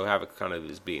leader, so Havoc kind of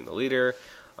is being the leader.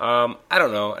 I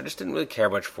don't know, I just didn't really care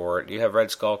much for it. You have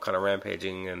Red Skull kind of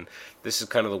rampaging, and this is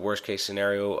kind of the worst case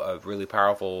scenario of really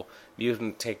powerful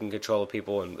mutant taking control of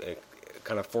people and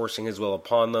kind of forcing his will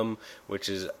upon them, which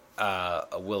is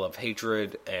a will of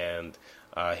hatred and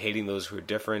hating those who are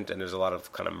different, and there's a lot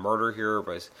of kind of murder here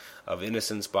of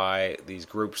innocence by these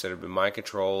groups that have been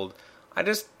mind-controlled.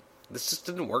 This just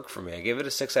didn't work for me. I gave it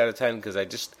a 6 out of 10 because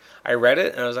I read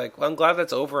it, and I was like, well, I'm glad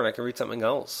that's over and I can read something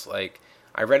else. Like,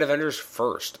 I read Avengers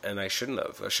first, and I shouldn't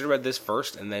have. I should have read this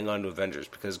first and then gone to Avengers,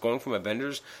 because going from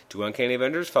Avengers to Uncanny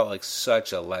Avengers felt like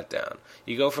such a letdown.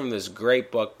 You go from this great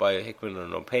book by Hickman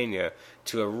and Opeña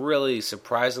to a really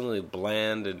surprisingly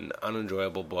bland and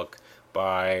unenjoyable book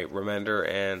by Remender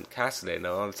and Cassaday.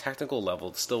 Now, on a technical level,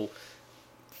 it's still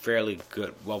fairly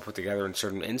good, well put together in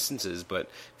certain instances, but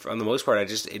on the most part,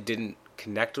 it didn't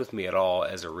connect with me at all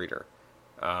as a reader.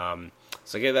 So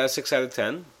I gave that a 6 out of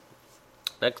 10.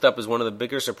 Next up is one of the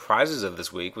bigger surprises of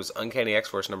this week was Uncanny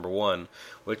X-Force number 1,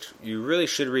 which you really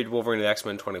should read Wolverine and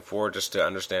X-Men 24 just to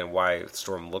understand why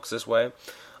Storm looks this way.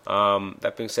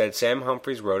 That being said, Sam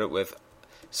Humphries wrote it with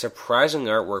surprising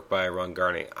artwork by Ron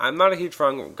Garney. I'm not a huge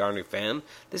Ron Garney fan.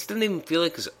 This didn't even feel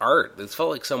like his art. This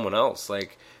felt like someone else.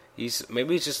 Like,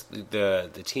 maybe it's just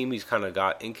the team he's kind of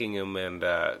got inking him and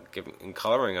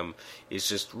coloring him is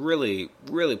just really,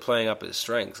 really playing up his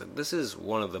strengths. Like, this is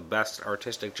one of the best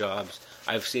artistic jobs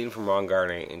I've seen from Ron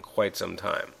Garney in quite some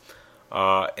time.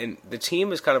 And the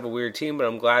team is kind of a weird team, but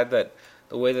I'm glad that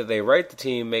the way that they write the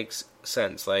team makes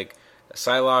sense. Like,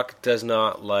 Psylocke does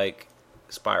not like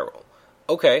Spiral.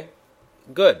 Okay,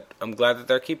 good. I'm glad that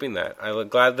they're keeping that. I'm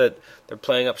glad that they're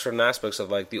playing up certain aspects of,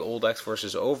 like, the old X-Force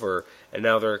is over, and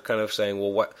now they're kind of saying,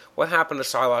 well, what happened to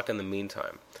Psylocke in the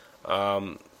meantime?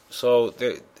 So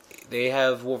they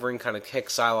have Wolverine kind of kick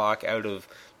Psylocke out of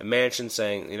the mansion,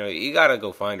 saying, you know, you gotta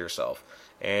go find yourself,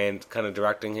 and kind of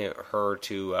directing her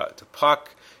to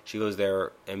Puck, she goes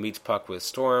there and meets Puck with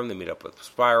Storm. They meet up with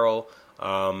Spiral.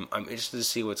 I'm interested to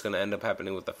see what's going to end up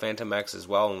happening with the Phantom X as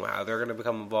well, and how they're going to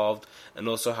become involved, and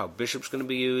also how Bishop's going to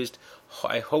be used.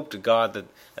 I hope to God that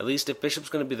at least if Bishop's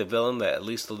going to be the villain, that at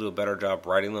least they'll do a better job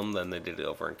writing them than they did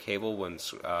over in Cable when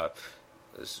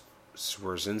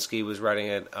Swarzynski was writing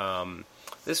it.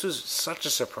 This was such a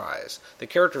surprise. The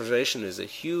characterization is a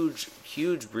huge,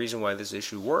 huge reason why this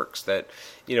issue works. That,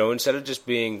 instead of just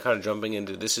being kind of jumping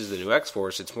into this is the new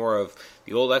X-Force, it's more of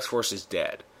the old X-Force is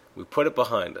dead. We put it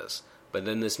behind us. But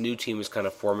then this new team is kind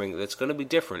of forming that's going to be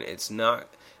different. It's not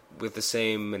with the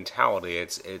same mentality.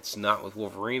 It's not with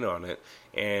Wolverine on it.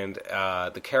 And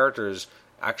the characters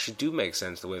actually do make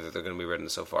sense the way that they're going to be written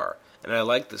so far. And I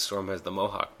like that Storm has the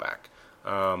Mohawk back.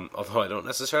 Although I don't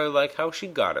necessarily like how she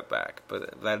got it back.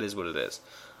 But that is what it is.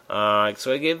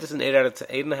 So I gave this an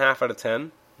 8.5 out of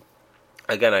 10.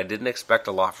 Again, I didn't expect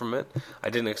a lot from it. I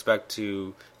didn't expect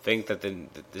to think that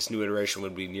this new iteration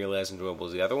would be nearly as enjoyable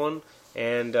as the other one.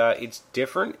 And it's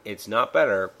different. It's not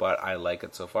better, but I like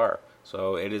it so far.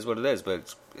 So it is what it is,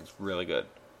 but it's really good.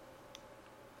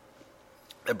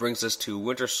 That brings us to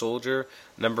Winter Soldier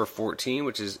number 14,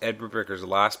 which is Ed Brubaker's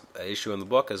last issue in the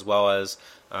book, as well as,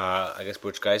 I guess,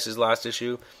 Butch Guice's last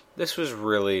issue. This was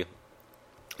really...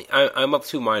 I'm of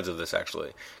two minds of this,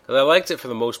 actually. Because I liked it for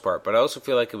the most part, but I also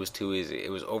feel like it was too easy.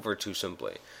 It was over too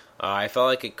simply. I felt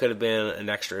like it could have been an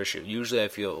extra issue. Usually I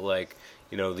feel like,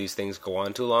 these things go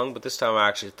on too long, but this time I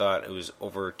actually thought it was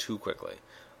over too quickly.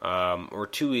 Or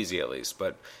too easy, at least.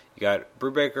 But you got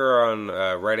Brubaker on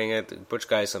writing it, Butch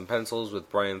Guice on pencils with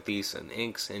Brian Thies and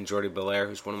inks, and Jordi Belair,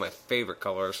 who's one of my favorite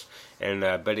colors, and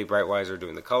Betty Brightweiser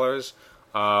doing the colors.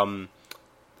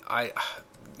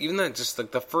 Even that, just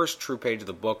like the first true page of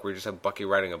the book where you just have Bucky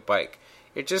riding a bike,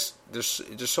 there's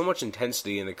so much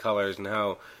intensity in the colors and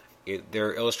how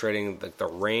they're illustrating like the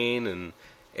rain, and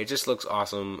it just looks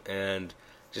awesome. And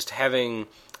just having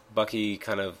Bucky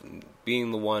kind of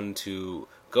being the one to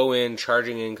go in,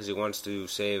 charging in because he wants to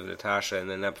save Natasha, and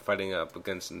then up fighting up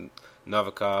against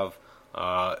Novikov.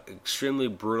 Extremely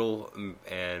brutal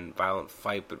and violent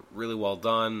fight, but really well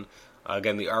done.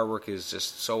 Again, the artwork is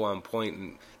just so on point,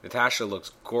 and Natasha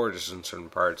looks gorgeous in certain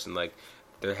parts, and like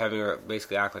they're having her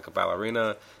basically act like a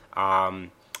ballerina.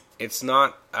 It's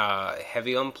not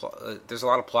heavy on plot. There's a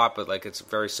lot of plot, but like it's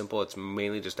very simple. It's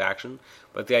mainly just action.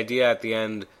 But the idea at the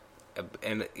end,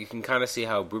 and you can kind of see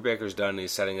how Brubaker's done.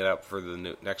 He's setting it up for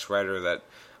the next writer that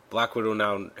Black Widow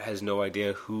now has no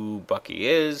idea who Bucky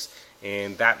is,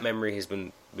 and that memory has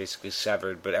been basically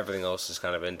severed, but everything else is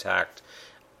kind of intact.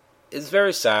 It's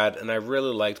very sad, and I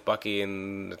really liked Bucky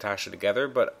and Natasha together,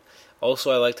 but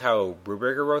also I liked how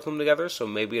Brubaker wrote them together, so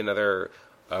maybe another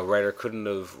writer couldn't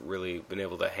have really been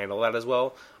able to handle that as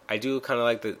well. I do kind of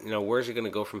like that, where's he going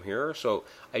to go from here? So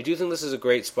I do think this is a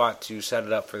great spot to set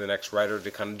it up for the next writer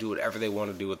to kind of do whatever they want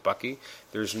to do with Bucky.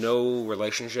 There's no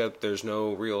relationship, there's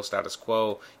no real status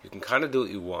quo. You can kind of do what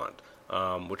you want,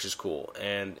 which is cool.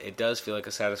 And it does feel like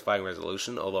a satisfying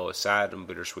resolution, although a sad and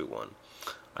bittersweet one.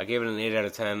 I gave it an 8 out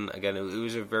of 10. Again, it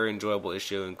was a very enjoyable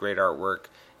issue and great artwork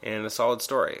and a solid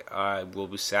story. I will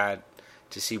be sad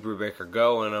to see Brubaker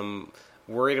go, and I'm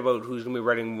worried about who's going to be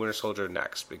writing Winter Soldier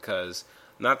next, because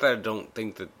not that I don't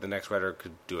think that the next writer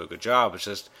could do a good job, it's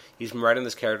just he's been writing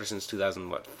this character since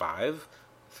 2005?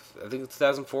 I think it's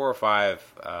 2004 or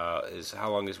 5 is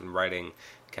how long he's been writing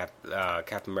Captain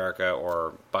America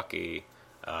or Bucky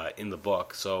in the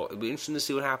book. So it'll be interesting to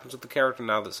see what happens with the character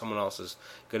now that someone else is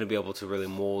going to be able to really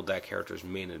mold that character's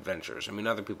main adventures. I mean,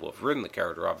 other people have written the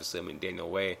character, obviously. I mean, Daniel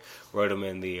Way wrote him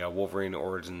in the Wolverine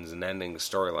Origins and Endings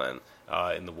storyline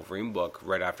in the Wolverine book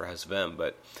right after House of M.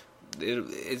 But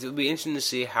it'll be interesting to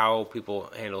see how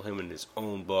people handle him in his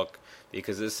own book,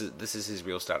 because this is his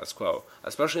real status quo,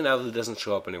 especially now that he doesn't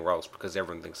show up anywhere else because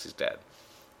everyone thinks he's dead.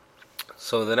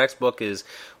 So the next book is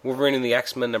Wolverine and the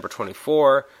X-Men number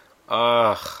 24.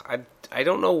 I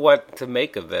don't know what to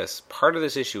make of this. Part of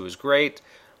this issue was great.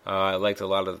 I liked a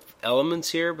lot of elements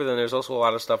here, but then there's also a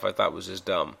lot of stuff I thought was just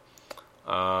dumb.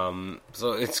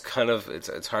 So it's kind of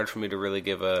it's hard for me to really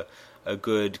give a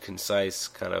good, concise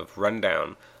kind of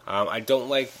rundown. I don't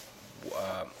like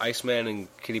Iceman and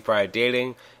Kitty Pryde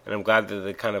dating, and I'm glad that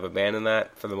they kind of abandoned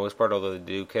that for the most part, although they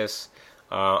do kiss.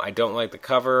 I don't like the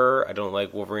cover. I don't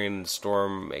like Wolverine and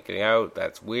Storm making out.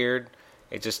 That's weird.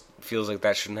 It just feels like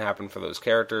that shouldn't happen for those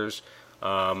characters.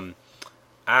 I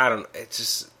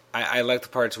like the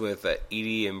parts with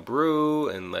Edie and Brew,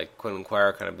 and like Quentin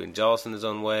Quire kind of being jealous in his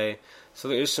own way. So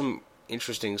there is some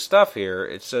interesting stuff here.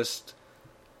 It's just,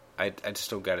 I just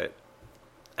don't get it.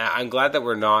 I'm glad that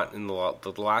we're not in the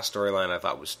last storyline. I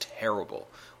thought was terrible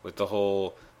with the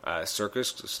whole circus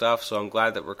stuff. So I'm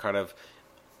glad that we're kind of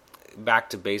back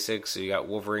to basics. So you got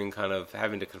Wolverine kind of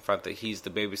having to confront that he's the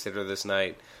babysitter this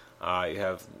night. You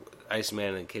have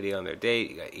Iceman and Kitty on their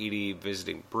date. You got Edie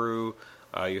visiting Brew.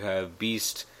 You have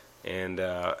Beast and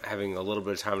having a little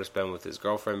bit of time to spend with his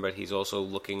girlfriend, but he's also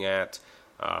looking at,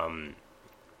 a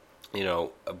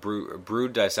brew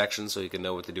dissection so he can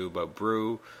know what to do about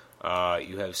Brew.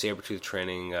 You have Sabretooth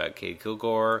training Cade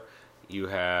Kilgore. You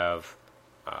have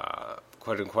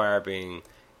Quentin Quire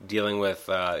dealing with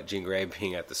Jean Grey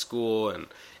being at the school and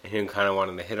him kind of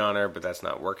wanting to hit on her, but that's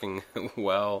not working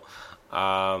well.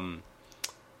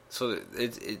 So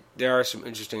there are some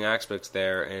interesting aspects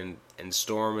there, and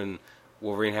Storm and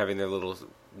Wolverine having their little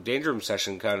Danger Room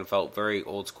session kind of felt very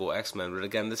old school X-Men. But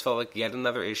again, this felt like yet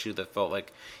another issue that felt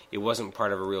like it wasn't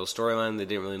part of a real storyline. They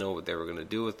didn't really know what they were going to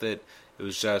do with it. It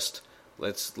was just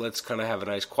let's kind of have a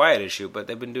nice quiet issue. But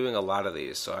they've been doing a lot of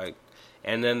these,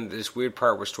 and then this weird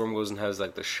part where Storm goes and has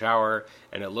like the shower,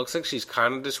 and it looks like she's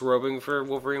kind of disrobing for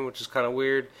Wolverine, which is kind of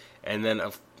weird. And then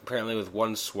apparently with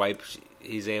one swipe,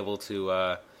 he's able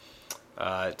to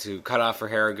cut off her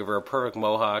hair, give her a perfect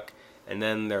mohawk, and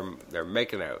then they're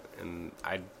making out, and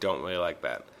I don't really like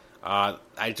that.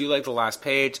 I do like the last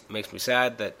page. It makes me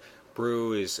sad that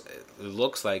Brew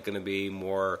looks like going to be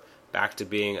more back to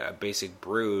being a basic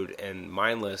Brood and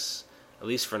mindless, at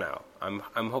least for now. I'm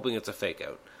hoping it's a fake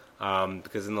out.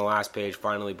 Because in the last page,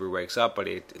 finally Brew wakes up, but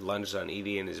he lunges on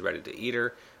Edie and is ready to eat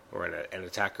her, or an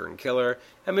attack her and kill her.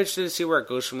 I'm interested to see where it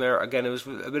goes from there. Again, it was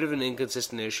a bit of an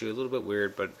inconsistent issue, a little bit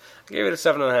weird, but I gave it a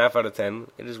 7.5 out of 10.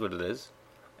 It is what it is.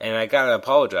 And I gotta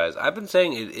apologize. I've been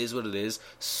saying it is what it is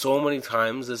so many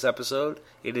times this episode.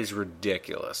 It is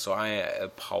ridiculous. So I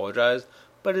apologize,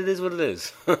 but it is what it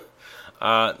is.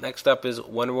 Next up is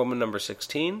Wonder Woman number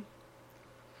 16.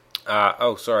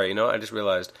 Sorry, I just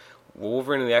realized.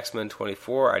 Wolverine and the X-Men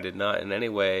 24, I did not in any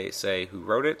way say who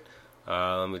wrote it.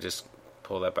 Let me just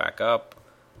pull that back up.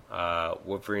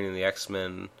 Wolverine and the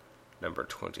X-Men number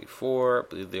 24. I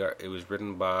believe it was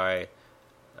written by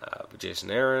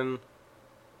Jason Aaron.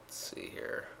 Let's see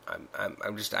here.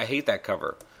 I hate that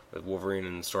cover with Wolverine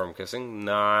and Storm kissing.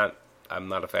 I'm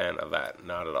not a fan of that.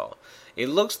 Not at all. The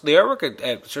artwork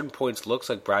at certain points looks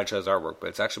like Bradshaw's artwork, but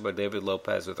it's actually by David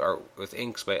Lopez with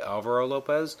inks by Alvaro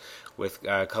Lopez, with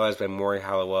colors by Maury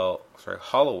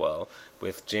Hollowell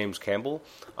with James Campbell.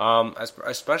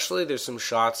 Especially there's some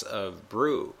shots of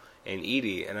Brew and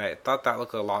Edie, and I thought that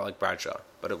looked a lot like Bradshaw,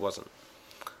 but it wasn't.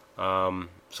 So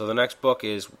the next book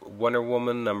is Wonder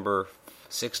Woman number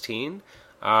 16.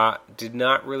 Did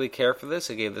not really care for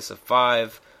this. I gave this a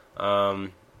 5.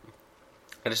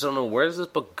 I just don't know, where is this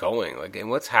book going?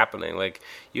 And what's happening?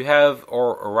 You have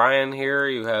Orion here.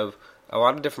 You have a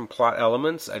lot of different plot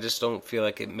elements. I just don't feel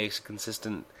like it makes a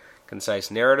consistent,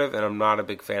 concise narrative, and I'm not a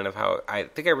big fan of how... I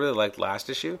think I really liked last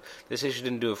issue. This issue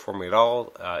didn't do it for me at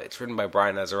all. It's written by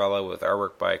Brian Azzarello with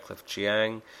artwork by Cliff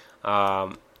Chiang. I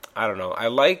don't know. I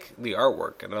like the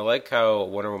artwork, and I like how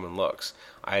Wonder Woman looks.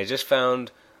 I just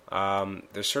found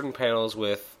there's certain panels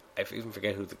with... I even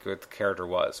forget who the character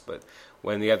was, but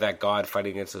when you have that god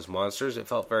fighting against those monsters, it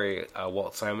felt very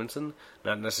Walt Simonson,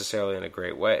 not necessarily in a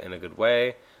great way, in a good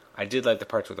way. I did like the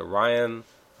parts with Orion,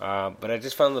 but I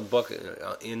just found the book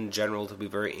in general to be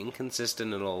very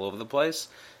inconsistent and all over the place,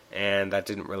 and that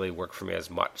didn't really work for me as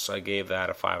much. So I gave that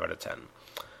a 5 out of 10.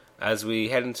 As we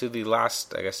head into the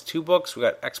last, 2 books, we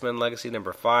got X-Men Legacy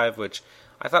number 5, which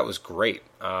I thought was great.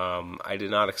 I did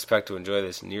not expect to enjoy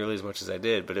this nearly as much as I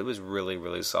did, but it was really,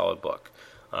 really solid book.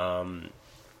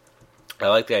 I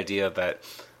like the idea that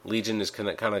Legion is kind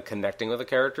of connecting with a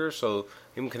character, so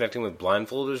him connecting with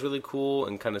Blindfold is really cool,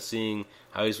 and kind of seeing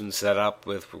how he's been set up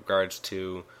with regards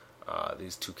to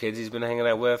these 2 kids he's been hanging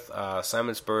out with.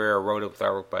 Simon Spurrier wrote it with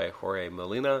artwork by Jorge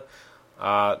Molina.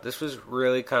 This was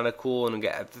really kind of cool, and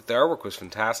again, the artwork was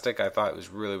fantastic. I thought it was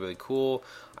really, really cool.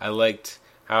 I liked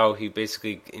how he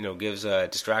basically, gives a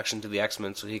distraction to the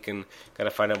X-Men so he can kind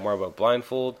of find out more about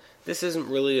Blindfold. This isn't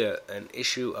really an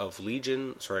issue of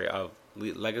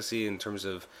Legacy in terms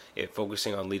of it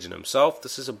focusing on Legion himself.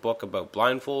 This is a book about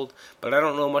Blindfold, but I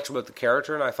don't know much about the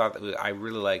character, and I thought that I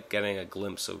really liked getting a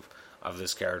glimpse of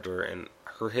this character and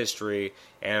her history,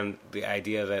 and the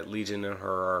idea that Legion and her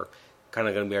are kind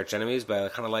of going to be arch enemies, but I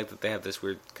kind of like that they have this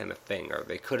weird kind of thing, or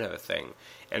they could have a thing.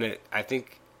 And I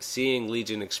think seeing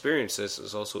Legion experience this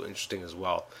is also interesting as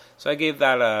well. So I gave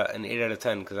that an 8 out of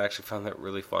 10 because I actually found that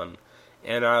really fun.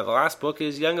 And the last book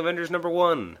is Young Avengers number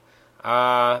 1.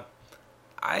 I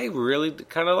really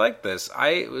kind of like this.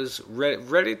 I was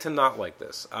ready to not like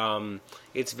this.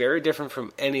 It's very different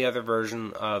from any other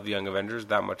version of Young Avengers.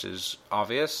 That much is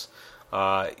obvious.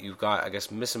 You've got, I guess,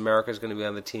 Miss America is going to be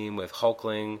on the team with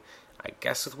Hulkling. I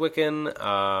guess with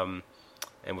Wiccan.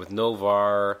 and with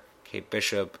Noh-Varr, Kate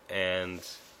Bishop, and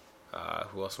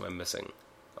who else am I missing?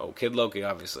 Oh, Kid Loki,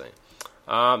 obviously.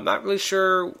 Not really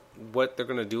sure what they're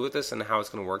going to do with this and how it's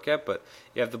going to work yet, but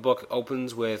you have the book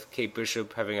opens with Kate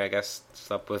Bishop having, I guess,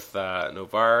 slept with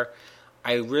Noh-Varr.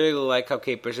 I really like how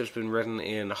Kate Bishop's been written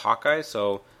in Hawkeye,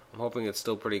 so I'm hoping it's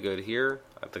still pretty good here.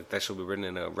 I think that she'll be written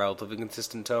in a relatively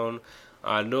consistent tone.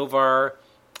 Noh-Varr,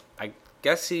 I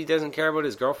guess he doesn't care about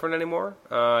his girlfriend anymore,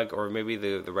 or maybe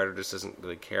the writer just doesn't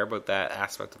really care about that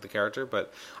aspect of the character,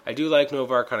 but I do like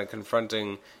Noh-Varr kind of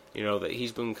confronting, that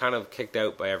he's been kind of kicked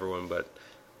out by everyone, but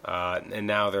and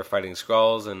now they're fighting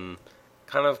Skrulls and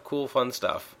kind of cool, fun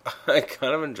stuff. I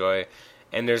kind of enjoy.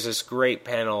 And there's this great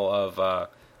panel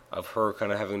of her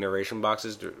kind of having narration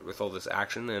boxes with all this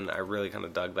action, and I really kind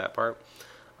of dug that part.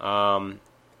 So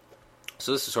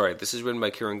this is written by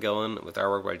Kieran Gillen with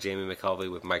artwork by Jamie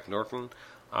McKelvey with Mike Norton.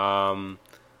 I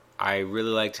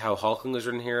really liked how Hulkling was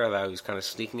written here. I thought he was kind of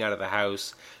sneaking out of the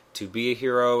house to be a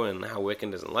hero, and how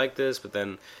Wiccan doesn't like this, but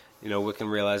then Wiccan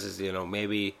realizes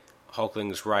maybe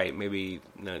Hulkling's right. Maybe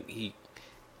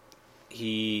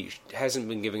he hasn't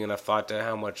been giving enough thought to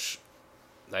how much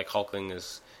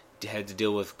Hulkling had to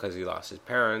deal with because he lost his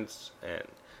parents, and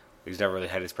he's never really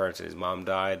had his parents, and his mom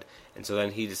died, and so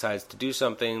then he decides to do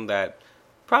something that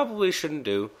probably shouldn't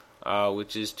do,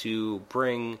 which is to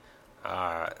bring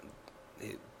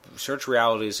search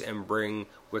realities and bring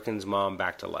Wiccan's mom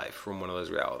back to life from one of those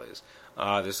realities.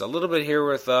 There's a little bit here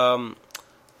with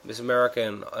Miss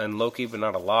America and Loki, but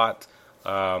not a lot.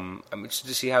 I'm interested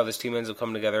to see how this team ends up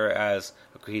coming together as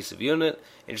a cohesive unit.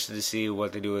 Interested to see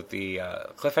what they do with the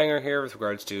cliffhanger here with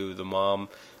regards to the mom.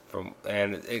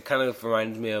 And it kind of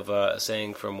reminds me of a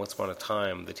saying from Once Upon a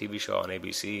Time, the TV show on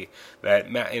ABC,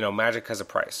 that magic has a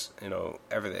price.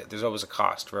 Everything, there's always a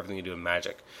cost for everything you do in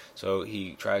magic. So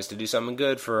he tries to do something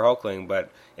good for Hulkling, but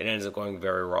it ends up going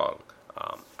very wrong.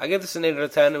 I give this an 8 out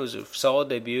of 10. It was a solid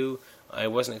debut. I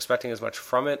wasn't expecting as much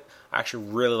from it. I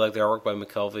actually really like the artwork by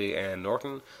McKelvey and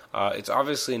Norton. It's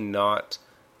obviously not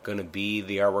going to be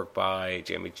the artwork by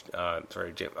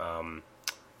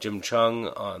Jim Chung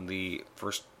on the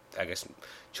first, I guess,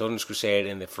 Children's Crusade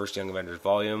and the first Young Avengers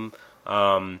volume.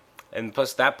 And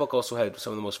plus, that book also had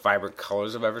some of the most vibrant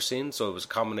colors I've ever seen. So it was a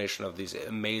combination of these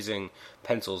amazing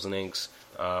pencils and inks,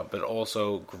 but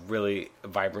also really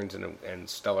vibrant and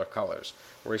stellar colors.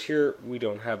 Whereas here, we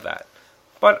don't have that.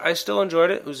 But I still enjoyed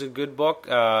it. It was a good book.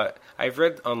 I've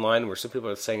read online where some people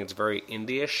are saying it's very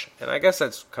indie-ish, and I guess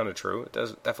that's kind of true. It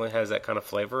definitely has that kind of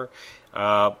flavor.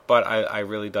 But I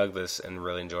really dug this and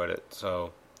really enjoyed it.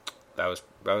 So that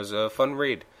was a fun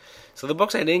read. So the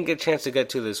books I didn't get a chance to get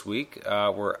to this week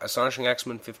were Astonishing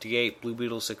X-Men 58, Blue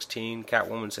Beetle 16,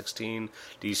 Catwoman 16,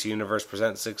 DC Universe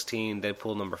Presents 16,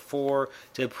 Deadpool number 4,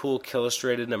 Deadpool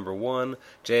Killustrated number 1,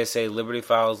 JSA Liberty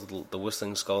Files, The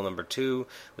Whistling Skull number 2,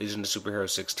 Legion of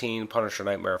Superheroes 16, Punisher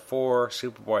Nightmare 4,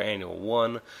 Superboy Annual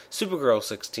 1, Supergirl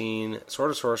 16,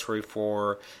 Sword of Sorcery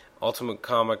 4, Ultimate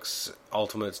Comics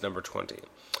Ultimates number 20.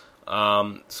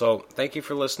 So thank you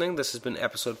for listening. This has been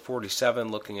episode 47,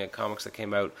 looking at comics that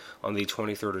came out on the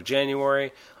 23rd of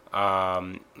January.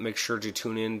 Make sure to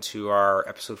tune in to our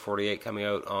episode 48 coming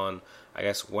out on, I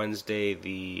guess, Wednesday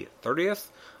the 30th,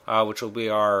 which will be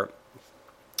our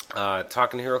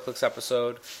Talking HeroClix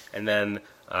episode. And then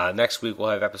next week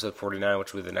we'll have episode 49,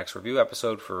 which will be the next review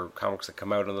episode for comics that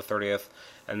come out on the 30th.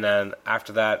 And then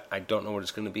after that, I don't know what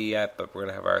it's going to be yet, but we're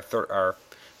going to have our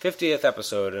 50th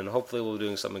episode, and hopefully we'll be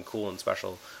doing something cool and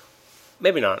special.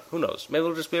 Maybe not. Who knows? Maybe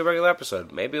it'll just be a regular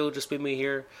episode. Maybe it'll just be me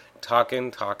here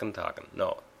talking.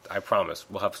 No, I promise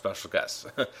we'll have special guests,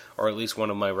 or at least one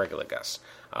of my regular guests.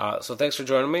 So thanks for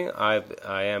joining me. I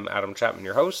am Adam Chapman,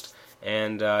 your host,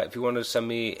 and if you want to send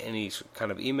me any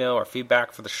kind of email or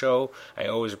feedback for the show, I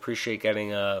always appreciate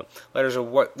getting letters of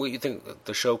what you think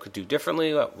the show could do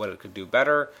differently, what it could do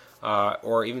better,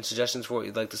 or even suggestions for what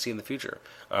you'd like to see in the future.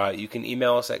 You can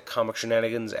email us at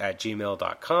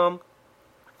comicshenanigans@gmail.com.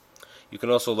 You can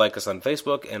also like us on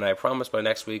Facebook, and I promise by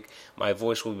next week my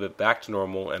voice will be back to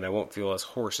normal and I won't feel as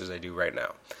hoarse as I do right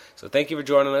now. So thank you for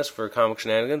joining us for Comic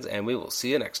Shenanigans, and we will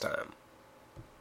see you next time.